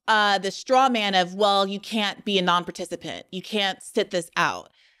the straw man of, well, you can't be a non-participant. You can't sit this out.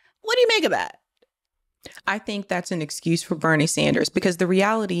 What do you make of that? I think that's an excuse for Bernie Sanders because the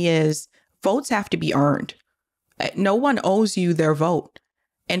reality is votes have to be earned. No one owes you their vote.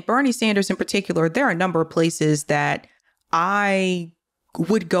 And Bernie Sanders in particular, there are a number of places that I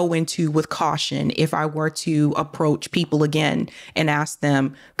would go into with caution if I were to approach people again and ask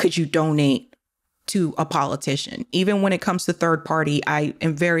them, could you donate to a politician? Even when it comes to third party, I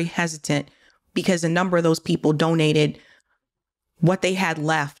am very hesitant because a number of those people donated what they had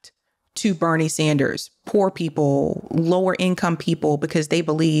left to Bernie Sanders, poor people, lower income people, because they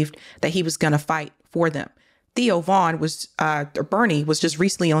believed that he was going to fight for them. Bernie was just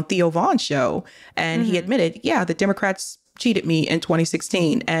recently on Theo Vaughn's show, and he admitted, yeah, the Democrats cheated me in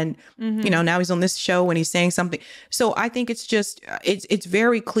 2016. And, now he's on this show and he's saying something. So I think it's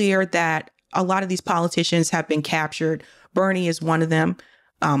very clear that a lot of these politicians have been captured. Bernie is one of them.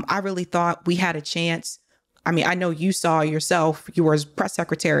 I really thought we had a chance. I mean, I know you saw yourself, you were as press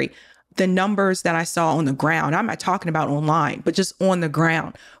secretary, the numbers that I saw on the ground. I'm not talking about online, but just on the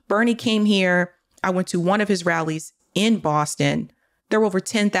ground. Bernie came here. I went to one of his rallies in Boston. there were over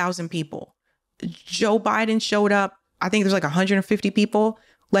 10,000 people. Joe Biden showed up. I think there's like 150 people.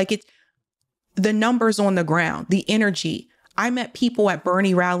 Like the numbers on the ground, the energy. I met people at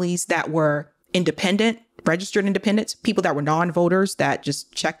Bernie rallies that were independent, registered independents, people that were non-voters that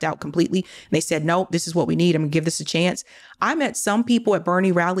just checked out completely. And they said, no, this is what we need. I'm gonna give this a chance. I met some people at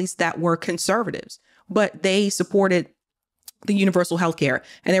Bernie rallies that were conservatives, but they supported the universal health care.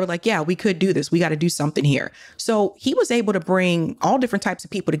 And they were like, yeah, we could do this. We got to do something here. So he was able to bring all different types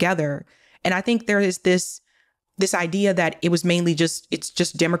of people together. And I think there is this idea that it was mainly it's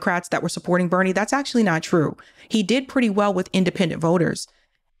just Democrats that were supporting Bernie. That's actually not true. He did pretty well with independent voters.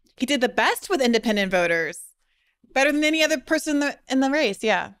 He did the best with independent voters. Better than any other person in the race.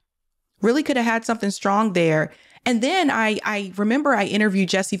 Yeah. Really could have had something strong there. And then I remember I interviewed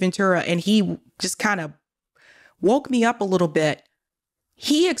Jesse Ventura, and he just kind of woke me up a little bit.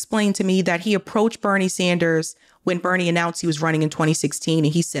 He explained to me that he approached Bernie Sanders when Bernie announced he was running in 2016.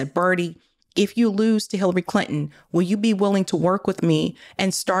 And he said, Bernie, if you lose to Hillary Clinton, will you be willing to work with me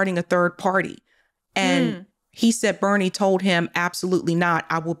and starting a third party? And he said Bernie told him, absolutely not.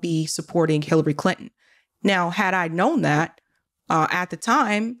 I will be supporting Hillary Clinton. Now, had I known that at the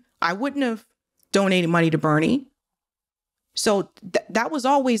time, I wouldn't have donated money to Bernie. So that was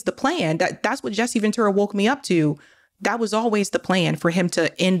always the plan. That's what Jesse Ventura woke me up to. That was always the plan, for him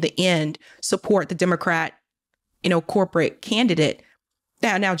to, in the end, support the Democrat, corporate candidate.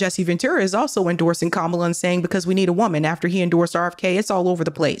 Now Jesse Ventura is also endorsing Kamala and saying, because we need a woman. After he endorsed RFK, it's all over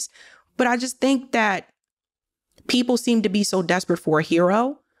the place. But I just think that people seem to be so desperate for a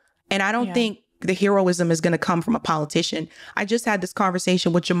hero. And I don't think the heroism is going to come from a politician. I just had this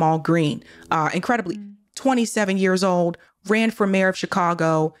conversation with Jamal Green, incredibly 27 years old, ran for mayor of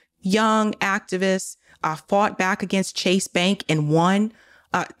Chicago, young activist, fought back against Chase Bank and won.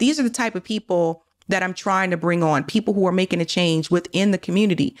 These are the type of people that I'm trying to bring on, people who are making a change within the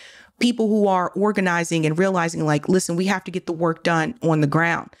community, people who are organizing and realizing, like, listen, we have to get the work done on the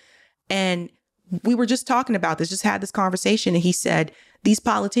ground. And we were just talking about this, just had this conversation. And he said, these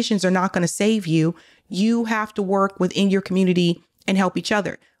politicians are not going to save you. You have to work within your community and help each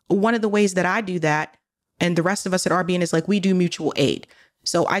other. One of the ways that I do that, and the rest of us at RBN, is like, we do mutual aid.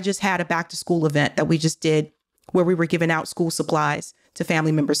 So I just had a back to school event that we just did where we were giving out school supplies to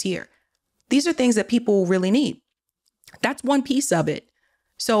family members here. These are things that people really need. That's one piece of it.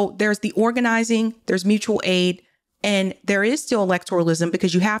 So there's the organizing, there's mutual aid, and there is still electoralism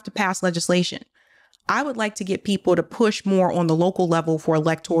because you have to pass legislation. I would like to get people to push more on the local level for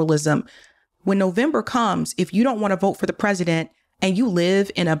electoralism. When November comes, if you don't want to vote for the president and you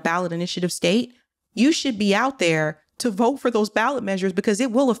live in a ballot initiative state, you should be out there to vote for those ballot measures because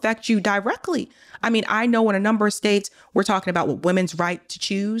it will affect you directly. I mean, I know in a number of states, we're talking about what women's right to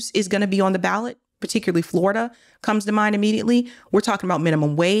choose is going to be on the ballot, particularly Florida comes to mind immediately. We're talking about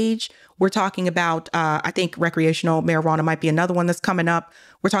minimum wage. We're talking about, I think recreational marijuana might be another one that's coming up.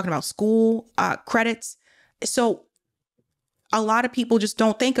 We're talking about school credits. So a lot of people just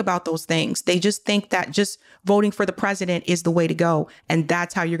don't think about those things. They just think that just voting for the president is the way to go. And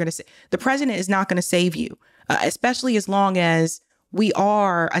that's how you're going to say the president is not going to save you, especially as long as we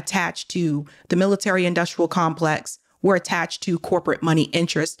are attached to the military industrial complex. We're attached to corporate money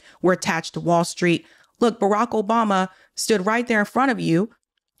interests. We're attached to Wall Street. Look, Barack Obama stood right there in front of you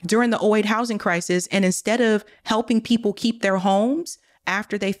during the 2008 housing crisis. And instead of helping people keep their homes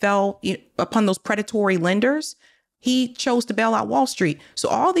after they fell upon those predatory lenders, he chose to bail out Wall Street. So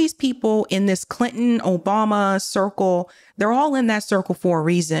all these people in this Clinton, Obama circle, they're all in that circle for a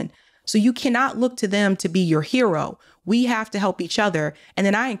reason. So you cannot look to them to be your hero. We have to help each other. And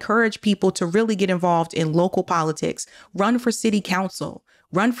then I encourage people to really get involved in local politics, run for city council,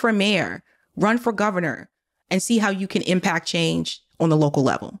 run for mayor, run for governor, and see how you can impact change on the local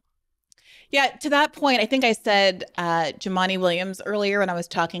level. Yeah, to that point, I think I said Jumaane Williams earlier when I was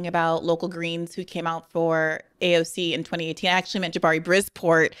talking about local Greens who came out for AOC in 2018. I actually meant Jabari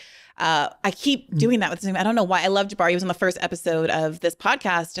Brisport. I keep doing that with his name. I don't know why. I love Jabari. He was on the first episode of this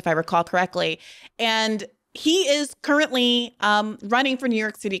podcast, if I recall correctly. And he is currently running for New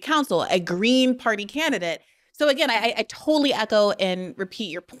York City Council, a Green Party candidate. So again, I totally echo and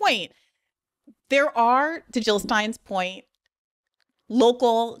repeat your point. There are, to Jill Stein's point,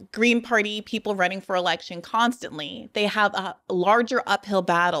 local Green Party people running for election constantly. They have a larger uphill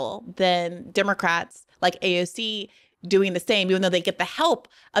battle than Democrats like AOC doing the same, even though they get the help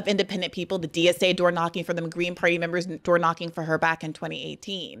of independent people, the DSA door knocking for them, Green Party members door knocking for her back in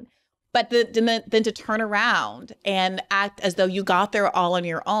 2018. But then to turn around and act as though you got there all on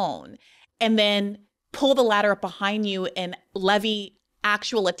your own and then pull the ladder up behind you and levy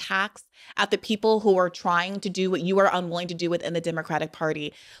actual attacks at the people who are trying to do what you are unwilling to do within the Democratic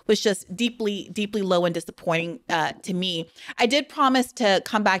Party was just deeply, deeply low and disappointing to me. I did promise to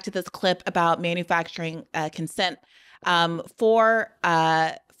come back to this clip about manufacturing consent for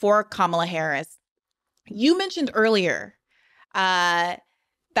Kamala Harris. You mentioned earlier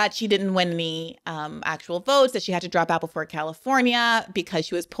that she didn't win any actual votes, that she had to drop out before California because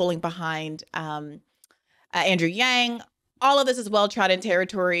she was polling behind Andrew Yang. All of this is well-trodden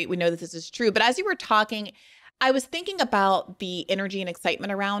territory. We know that this is true. But as you were talking, I was thinking about the energy and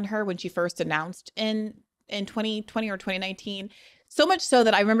excitement around her when she first announced in 2020 or 2019. So much so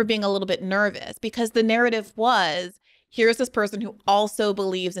that I remember being a little bit nervous because the narrative was, here's this person who also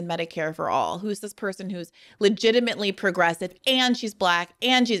believes in Medicare for all, who's this person who's legitimately progressive, and she's Black,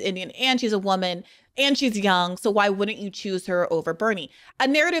 and she's Indian, and she's a woman, and she's young, so why wouldn't you choose her over Bernie? A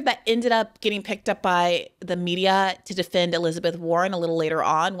narrative that ended up getting picked up by the media to defend Elizabeth Warren a little later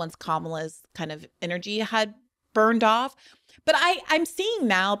on once Kamala's kind of energy had burned off. But I'm seeing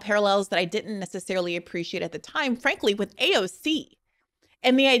now parallels that I didn't necessarily appreciate at the time, frankly, with AOC.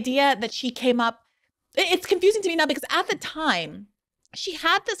 And the idea that she came up, it's confusing to me now because at the time, she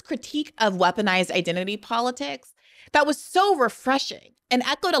had this critique of weaponized identity politics that was so refreshing and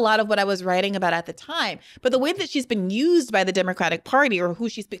echoed a lot of what I was writing about at the time. But the way that she's been used by the Democratic Party, or who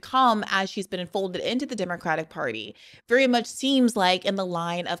she's become as she's been enfolded into the Democratic Party, very much seems like in the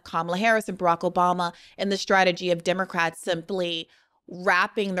line of Kamala Harris and Barack Obama and the strategy of Democrats simply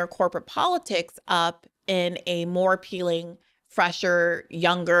wrapping their corporate politics up in a more appealing, fresher,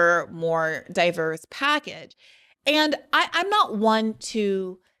 younger, more diverse package. And I'm not one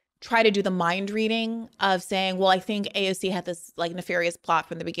to try to do the mind reading of saying, well, I think AOC had this like nefarious plot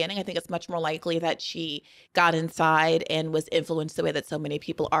from the beginning. I think it's much more likely that she got inside and was influenced the way that so many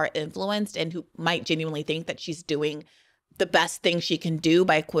people are influenced and who might genuinely think that she's doing the best thing she can do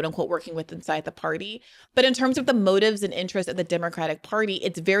by quote unquote working with inside the party. But in terms of the motives and interests of the Democratic Party,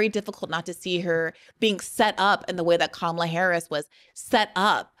 it's very difficult not to see her being set up in the way that Kamala Harris was set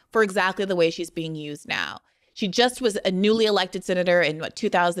up for exactly the way she's being used now. She just was a newly elected senator in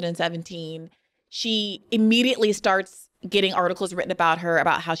 2017. She immediately starts getting articles written about her,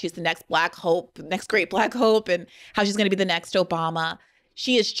 about how she's the next Black hope, next great Black hope, and how she's going to be the next Obama.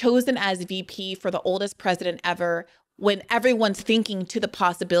 She is chosen as VP for the oldest president ever, when everyone's thinking to the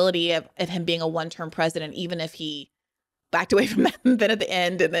possibility of him being a one-term president, even if he backed away from that then at the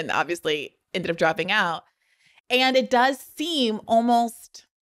end and then obviously ended up dropping out. And it does seem almost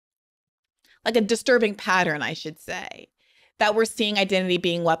like a disturbing pattern, I should say, that we're seeing identity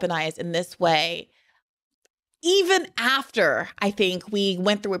being weaponized in this way, even after I think we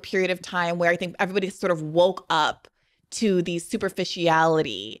went through a period of time where I think everybody sort of woke up to the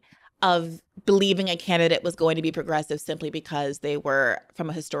superficiality of believing a candidate was going to be progressive simply because they were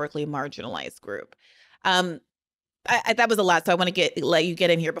from a historically marginalized group. That was a lot, so I want to let you get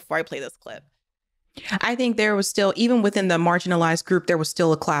in here before I play this clip. I think there was still, even within the marginalized group, there was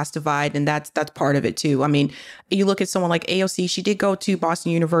still a class divide, and that's part of it too. I mean, you look at someone like AOC, she did go to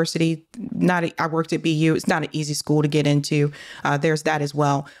Boston University. I worked at BU. It's not an easy school to get into. There's that as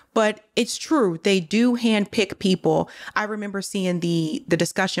well. But it's true. They do handpick people. I remember seeing the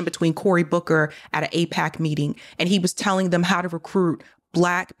discussion between Cory Booker at an AIPAC meeting, and he was telling them how to recruit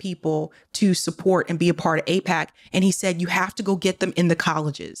Black people to support and be a part of AIPAC. And he said, you have to go get them in the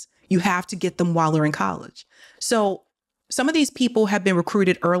colleges. You have to get them while they're in college. So some of these people have been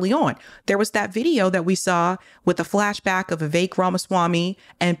recruited early on. There was that video that we saw with a flashback of Vivek Ramaswamy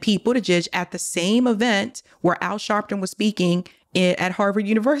and Pete Buttigieg at the same event where Al Sharpton was speaking at Harvard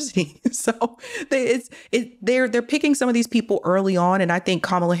University. So they're picking some of these people early on. And I think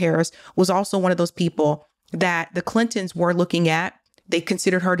Kamala Harris was also one of those people that the Clintons were looking at. They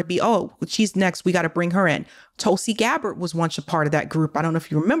considered her to be, oh, she's next. We got to bring her in. Tulsi Gabbard was once a part of that group. I don't know if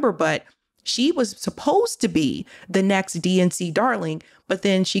you remember, but she was supposed to be the next DNC darling. But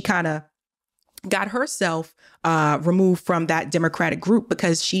then she kind of got herself removed from that Democratic group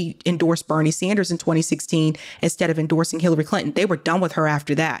because she endorsed Bernie Sanders in 2016 instead of endorsing Hillary Clinton. They were done with her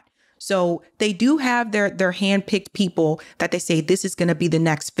after that. So they do have their handpicked people that they say, this is going to be the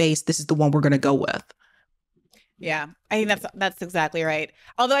next face. This is the one we're going to go with. Yeah, I think that's exactly right.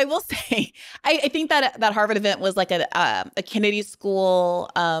 Although I will say, I think that Harvard event was like a Kennedy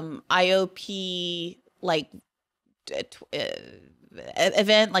School IOP like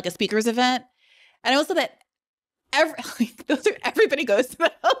event, like a speakers event, and also that everybody goes to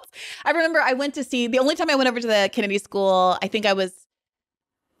those. I remember I went to see, the only time I went over to the Kennedy School, I think I was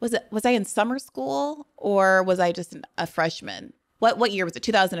I in summer school or was I just a freshman? what year was it?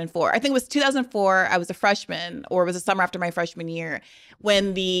 2004. I think it was 2004. I was a freshman, or it was the summer after my freshman year,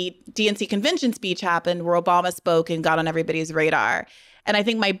 when the DNC convention speech happened, where Obama spoke and got on everybody's radar. And I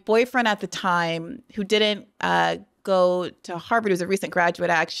think my boyfriend at the time, who didn't go to Harvard, he was a recent graduate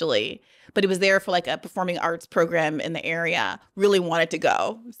actually, but he was there for like a performing arts program in the area, really wanted to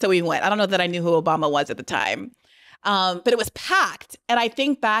go. So we went. I don't know that I knew who Obama was at the time, but it was packed. And I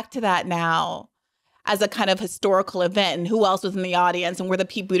think back to that now as a kind of historical event, and who else was in the audience, and were the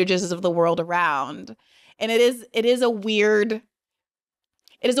Pete Buttigiegs of the world around. And it is a weird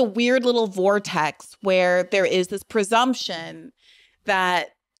little vortex where there is this presumption that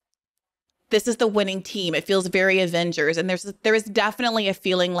this is the winning team. It feels very Avengers. And there is definitely a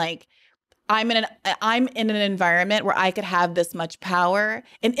feeling like I'm in an environment where I could have this much power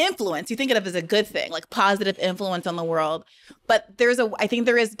and influence. You think of it as a good thing, like positive influence on the world. But I think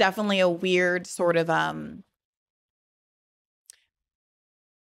there is definitely a weird sort of I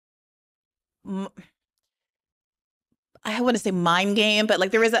want to say mind game, but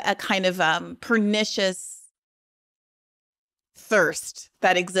like there is a kind of pernicious thirst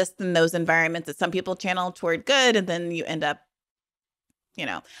that exists in those environments that some people channel toward good, and then you end up, one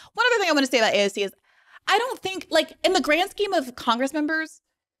other thing I want to say about AOC is I don't think, like, in the grand scheme of Congress members,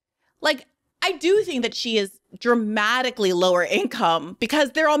 like, I do think that she is dramatically lower income because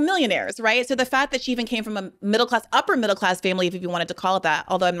they're all millionaires, right? So the fact that she even came from a upper middle class family, if you wanted to call it that,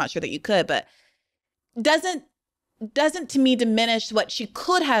 although I'm not sure that you could, but doesn't to me diminish what she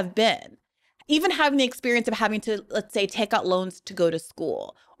could have been. Even having the experience of having to, let's say, take out loans to go to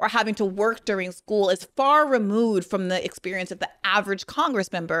school or having to work during school is far removed from the experience of the average Congress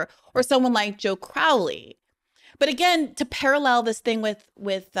member or someone like Joe Crowley. But again, to parallel this thing with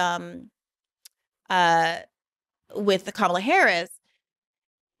Kamala Harris,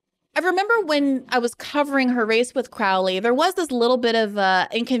 I remember when I was covering her race with Crowley, there was this little bit of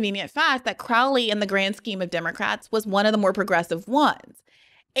inconvenient fact that Crowley, in the grand scheme of Democrats, was one of the more progressive ones.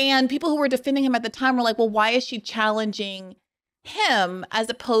 And people who were defending him at the time were like, well, why is she challenging him as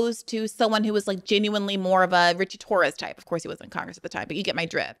opposed to someone who was like genuinely more of a Richie Torres type? Of course, he wasn't in Congress at the time, but you get my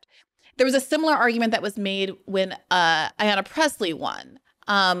drift. There was a similar argument that was made when Ayanna Pressley won.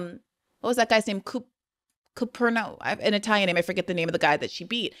 What was that guy's name? Cuperno, an Italian name. I forget the name of the guy that she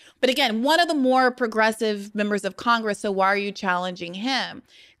beat. But again, one of the more progressive members of Congress. So why are you challenging him?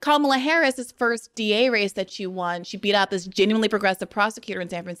 Kamala Harris's first DA race that she won, she beat out this genuinely progressive prosecutor in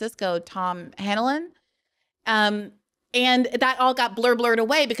San Francisco, Tom Hanlon. And that all got blurred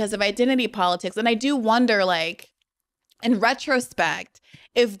away because of identity politics. And I do wonder, like, in retrospect,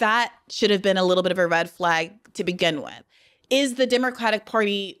 if that should have been a little bit of a red flag to begin with. Is the Democratic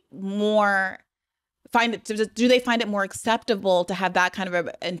Party do they find it more acceptable to have that kind of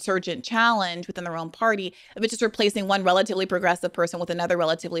an insurgent challenge within their own party if it's just replacing one relatively progressive person with another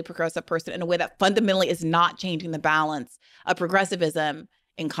relatively progressive person in a way that fundamentally is not changing the balance of progressivism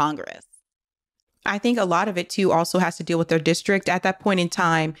in Congress? I think a lot of it, too, also has to deal with their district. At that point in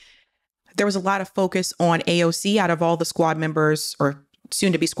time, there was a lot of focus on AOC out of all the squad members or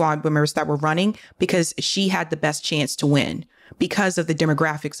soon to be squad members that were running because she had the best chance to win because of the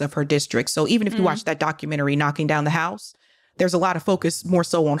demographics of her district. So even if you watch that documentary, Knocking Down the House, there's a lot of focus more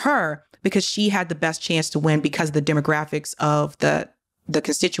so on her because she had the best chance to win because of the demographics of the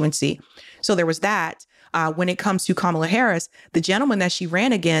constituency. So there was that. When it comes to Kamala Harris, the gentleman that she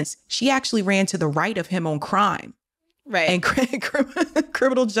ran against, she actually ran to the right of him on crime. Right. And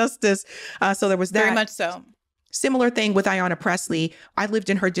criminal justice. So there was that. Very much so. Similar thing with Ayanna Pressley. I lived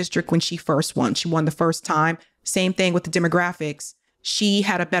in her district when she first won. She won the first time. Same thing with the demographics. She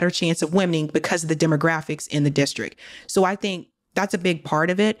had a better chance of winning because of the demographics in the district. So I think that's a big part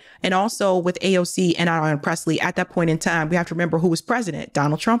of it. And also with AOC and Ayanna Pressley, at that point in time, we have to remember who was president.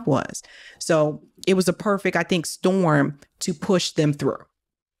 Donald Trump was. So it was a perfect, I think, storm to push them through.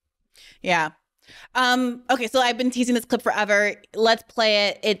 Yeah. Okay, so I've been teasing this clip forever. Let's play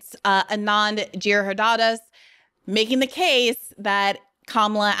it. It's Anand Giridharadas making the case that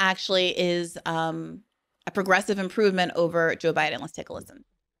Kamala actually is a progressive improvement over Joe Biden. Let's take a listen.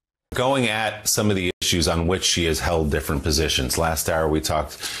 Going at some of the issues on which she has held different positions. Last hour, we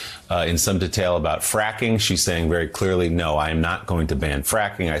talked in some detail about fracking. She's saying very clearly, no, I am not going to ban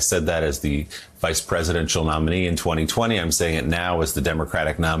fracking. I said that as the vice presidential nominee in 2020. I'm saying it now as the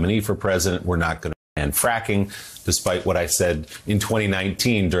Democratic nominee for president. We're not going to ban fracking, despite what I said in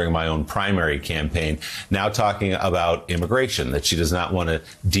 2019 during my own primary campaign. Now talking about immigration, that she does not want to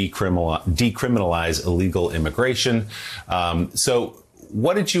decriminalize illegal immigration. So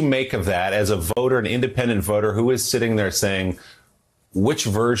what did you make of that as a voter, an independent voter who is sitting there saying, which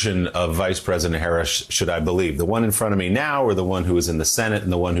version of Vice President Harris should I believe? The one in front of me now, or the one who was in the Senate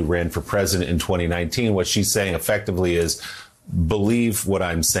and the one who ran for president in 2019? What she's saying effectively is, believe what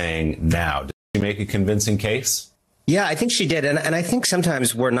I'm saying now. Did she make a convincing case? Yeah, I think she did. And I think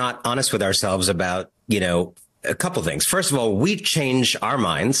sometimes we're not honest with ourselves about, a couple things. First of all, we change our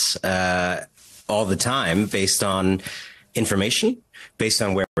minds all the time based on information, based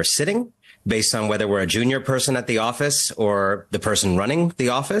on where we're sitting, based on whether we're a junior person at the office or the person running the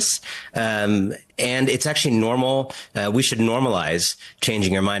office. And it's actually normal. We should normalize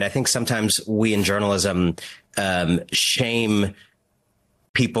changing your mind. I think sometimes we in journalism shame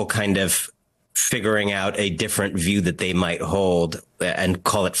people kind of figuring out a different view that they might hold and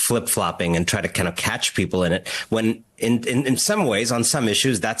call it flip-flopping and try to kind of catch people in it, when in some ways, on some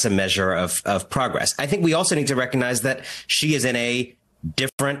issues, that's a measure of progress. I think we also need to recognize that she is in a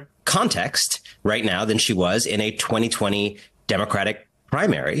different context right now than she was in a 2020 Democratic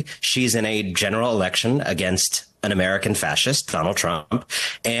primary. She's in a general election against an American fascist, Donald Trump.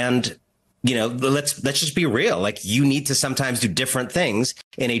 And let's just be real. Like, you need to sometimes do different things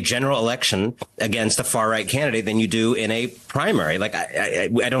in a general election against a far right candidate than you do in a primary. Like, I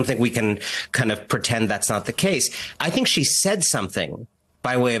don't think we can kind of pretend that's not the case. I think she said something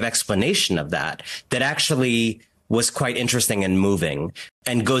by way of explanation of that actually was quite interesting and moving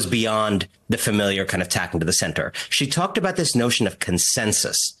and goes beyond the familiar kind of tacking to the center. She talked about this notion of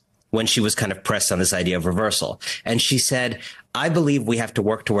consensus when she was kind of pressed on this idea of reversal. And she said, I believe we have to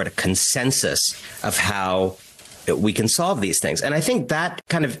work toward a consensus of how we can solve these things. And I think that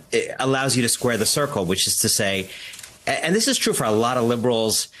kind of allows you to square the circle, which is to say, and this is true for a lot of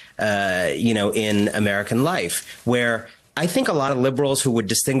liberals, in American life, where I think a lot of liberals who would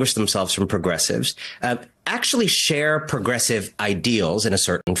distinguish themselves from progressives actually share progressive ideals in a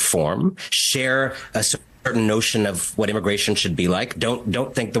certain form, share a certain notion of what immigration should be like.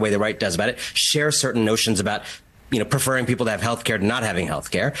 Don't think the way the right does about it. Share certain notions about, preferring people to have health care to not having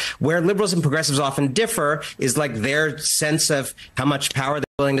health care. Where liberals and progressives often differ is like their sense of how much power they're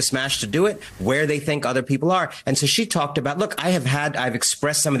willing to smash to do it, where they think other people are. And so she talked about, look, I've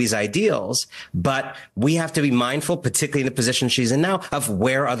expressed some of these ideals, but we have to be mindful, particularly in the position she's in now, of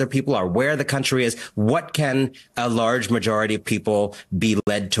where other people are, where the country is, what can a large majority of people be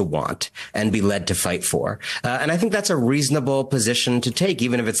led to want and be led to fight for. And I think that's a reasonable position to take,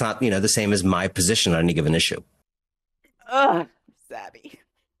 even if it's not, the same as my position on any given issue. Ugh, Sabby.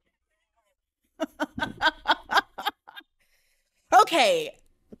 Okay.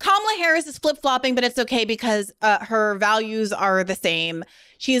 Kamala Harris is flip-flopping, but it's okay because her values are the same.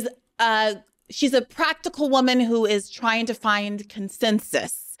 She's a practical woman who is trying to find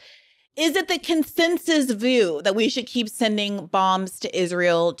consensus. Is it the consensus view that we should keep sending bombs to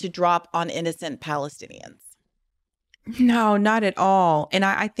Israel to drop on innocent Palestinians? No, not at all. And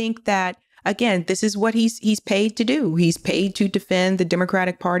I think that, again, this is what he's paid to do. He's paid to defend the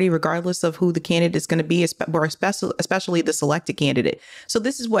Democratic Party, regardless of who the candidate is going to be, or especially the selected candidate. So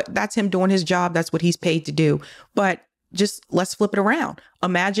that's him doing his job. That's what he's paid to do. But just let's flip it around.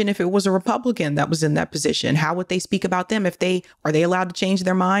 Imagine if it was a Republican that was in that position. How would they speak about them? Are they allowed to change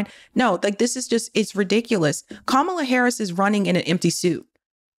their mind? No, it's ridiculous. Kamala Harris is running in an empty suit.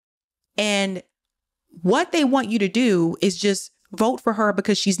 And what they want you to do is just vote for her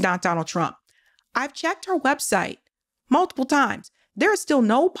because she's not Donald Trump. I've checked her website multiple times. There is still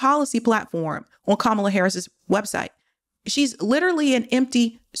no policy platform on Kamala Harris's website. She's literally an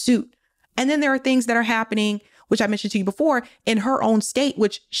empty suit. And then there are things that are happening, which I mentioned to you before, in her own state,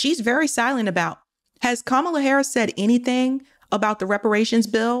 which she's very silent about. Has Kamala Harris said anything about the reparations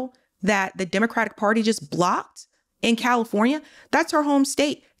bill that the Democratic Party just blocked in California? That's her home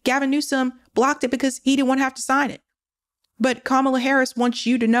state. Gavin Newsom blocked it because he didn't want to have to sign it. But Kamala Harris wants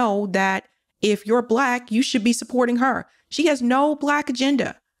you to know that if you're Black, you should be supporting her. She has no Black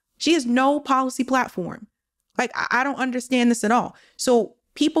agenda. She has no policy platform. Like, I don't understand this at all. So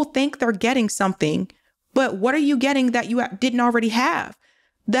people think they're getting something, but what are you getting that you didn't already have?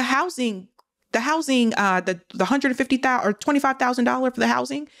 The $150,000 or $25,000 for the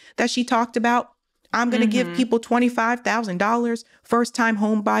housing that she talked about. I'm going to give people $25,000, first-time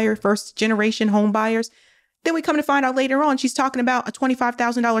home buyer, first-generation home buyers. Then we come to find out later on, she's talking about a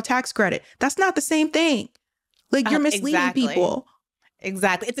 $25,000 tax credit. That's not the same thing. Like, you're misleading people.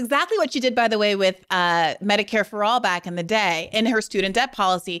 Exactly. It's exactly what she did, by the way, with Medicare for All back in the day in her student debt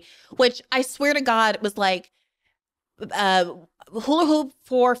policy, which I swear to God was like hula hoop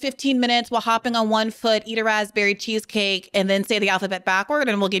for 15 minutes while hopping on one foot, eat a raspberry cheesecake, and then say the alphabet backward,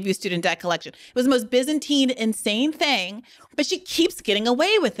 and we'll give you student debt collection. It was the most Byzantine, insane thing, but she keeps getting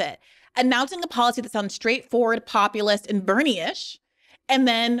away with it. Announcing a policy that sounds straightforward, populist, and Bernie-ish, and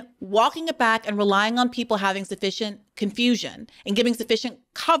then walking it back and relying on people having sufficient confusion and giving sufficient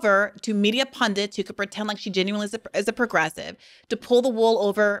cover to media pundits who could pretend like she genuinely is a progressive to pull the wool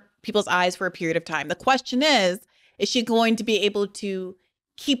over people's eyes for a period of time. The question is she going to be able to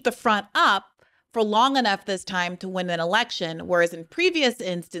keep the front up for long enough this time to win an election, whereas in previous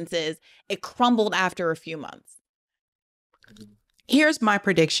instances, it crumbled after a few months? Here's my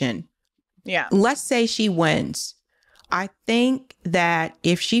prediction. Yeah. Let's say she wins. I think that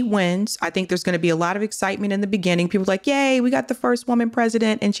if she wins, I think there's going to be a lot of excitement in the beginning. People are like, yay, we got the first woman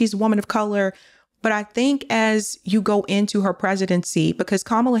president and she's a woman of color. But I think as you go into her presidency, because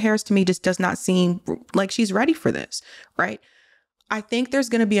Kamala Harris to me just does not seem like she's ready for this, right? I think there's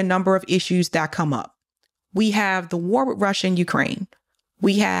going to be a number of issues that come up. We have the war with Russia and Ukraine.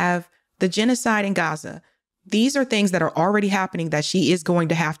 We have the genocide in Gaza. These are things that are already happening that she is going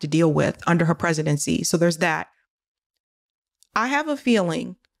to have to deal with under her presidency. So there's that. I have a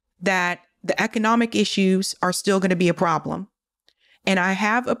feeling that the economic issues are still going to be a problem. And I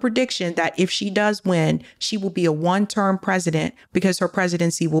have a prediction that if she does win, she will be a one-term president because her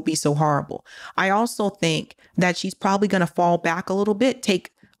presidency will be so horrible. I also think that she's probably going to fall back a little bit,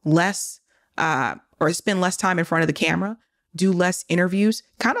 take less or spend less time in front of the camera, do less interviews,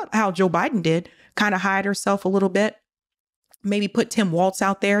 kind of how Joe Biden did, kind of hide herself a little bit, maybe put Tim Walz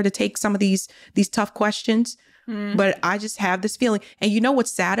out there to take some of these tough questions. But I just have this feeling. And you know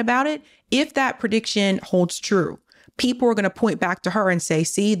what's sad about it? If that prediction holds true, people are going to point back to her and say,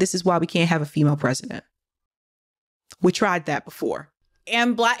 see, this is why we can't have a female president. We tried that before.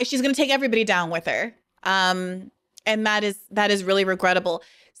 And she's going to take everybody down with her. And that is really regrettable.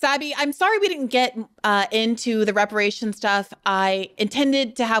 Sabby, I'm sorry we didn't get into the reparation stuff. I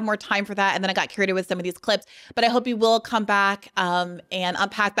intended to have more time for that, and then I got carried away with some of these clips. But I hope you will come back and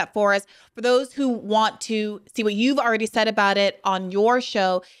unpack that for us. For those who want to see what you've already said about it on your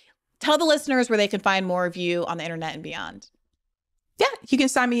show, tell the listeners where they can find more of you on the internet and beyond. Yeah, you can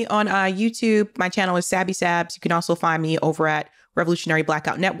find me on YouTube. My channel is Sabby Sabs. You can also find me over at Revolutionary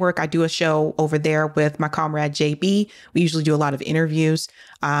Blackout Network. I do a show over there with my comrade JB. We usually do a lot of interviews.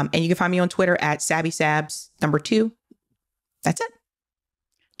 And you can find me on Twitter at Sabby Sabs #2. That's it.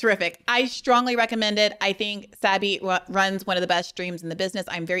 Terrific. I strongly recommend it. I think Sabby runs one of the best streams in the business.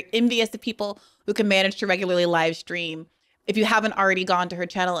 I'm very envious of people who can manage to regularly live stream. If you haven't already gone to her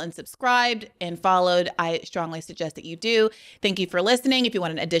channel and subscribed and followed, I strongly suggest that you do. Thank you for listening. If you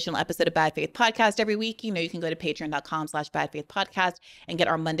want an additional episode of Bad Faith Podcast every week, you can go to patreon.com/badfaithpodcast and get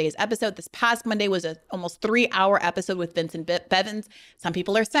our Monday's episode. This past Monday was an almost 3-hour episode with Vincent Bevins. Some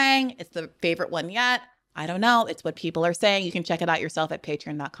people are saying it's the favorite one yet. I don't know. It's what people are saying. You can check it out yourself at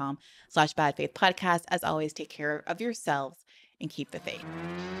patreon.com/badfaithpodcast. As always, take care of yourselves and keep the faith.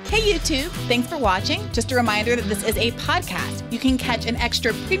 Hey YouTube, thanks for watching. Just a reminder that this is a podcast. You can catch an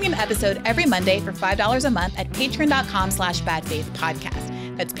extra premium episode every Monday for $5 a month at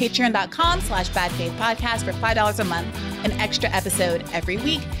patreon.com/badfaithpodcast. That's patreon.com/badfaithpodcast for $5 a month, an extra episode every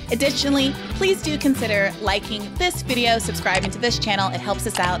week. Additionally, please do consider liking this video, subscribing to this channel. It helps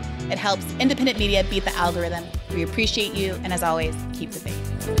us out. It helps independent media beat the algorithm. We appreciate you. And as always, keep the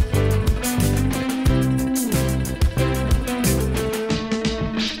faith.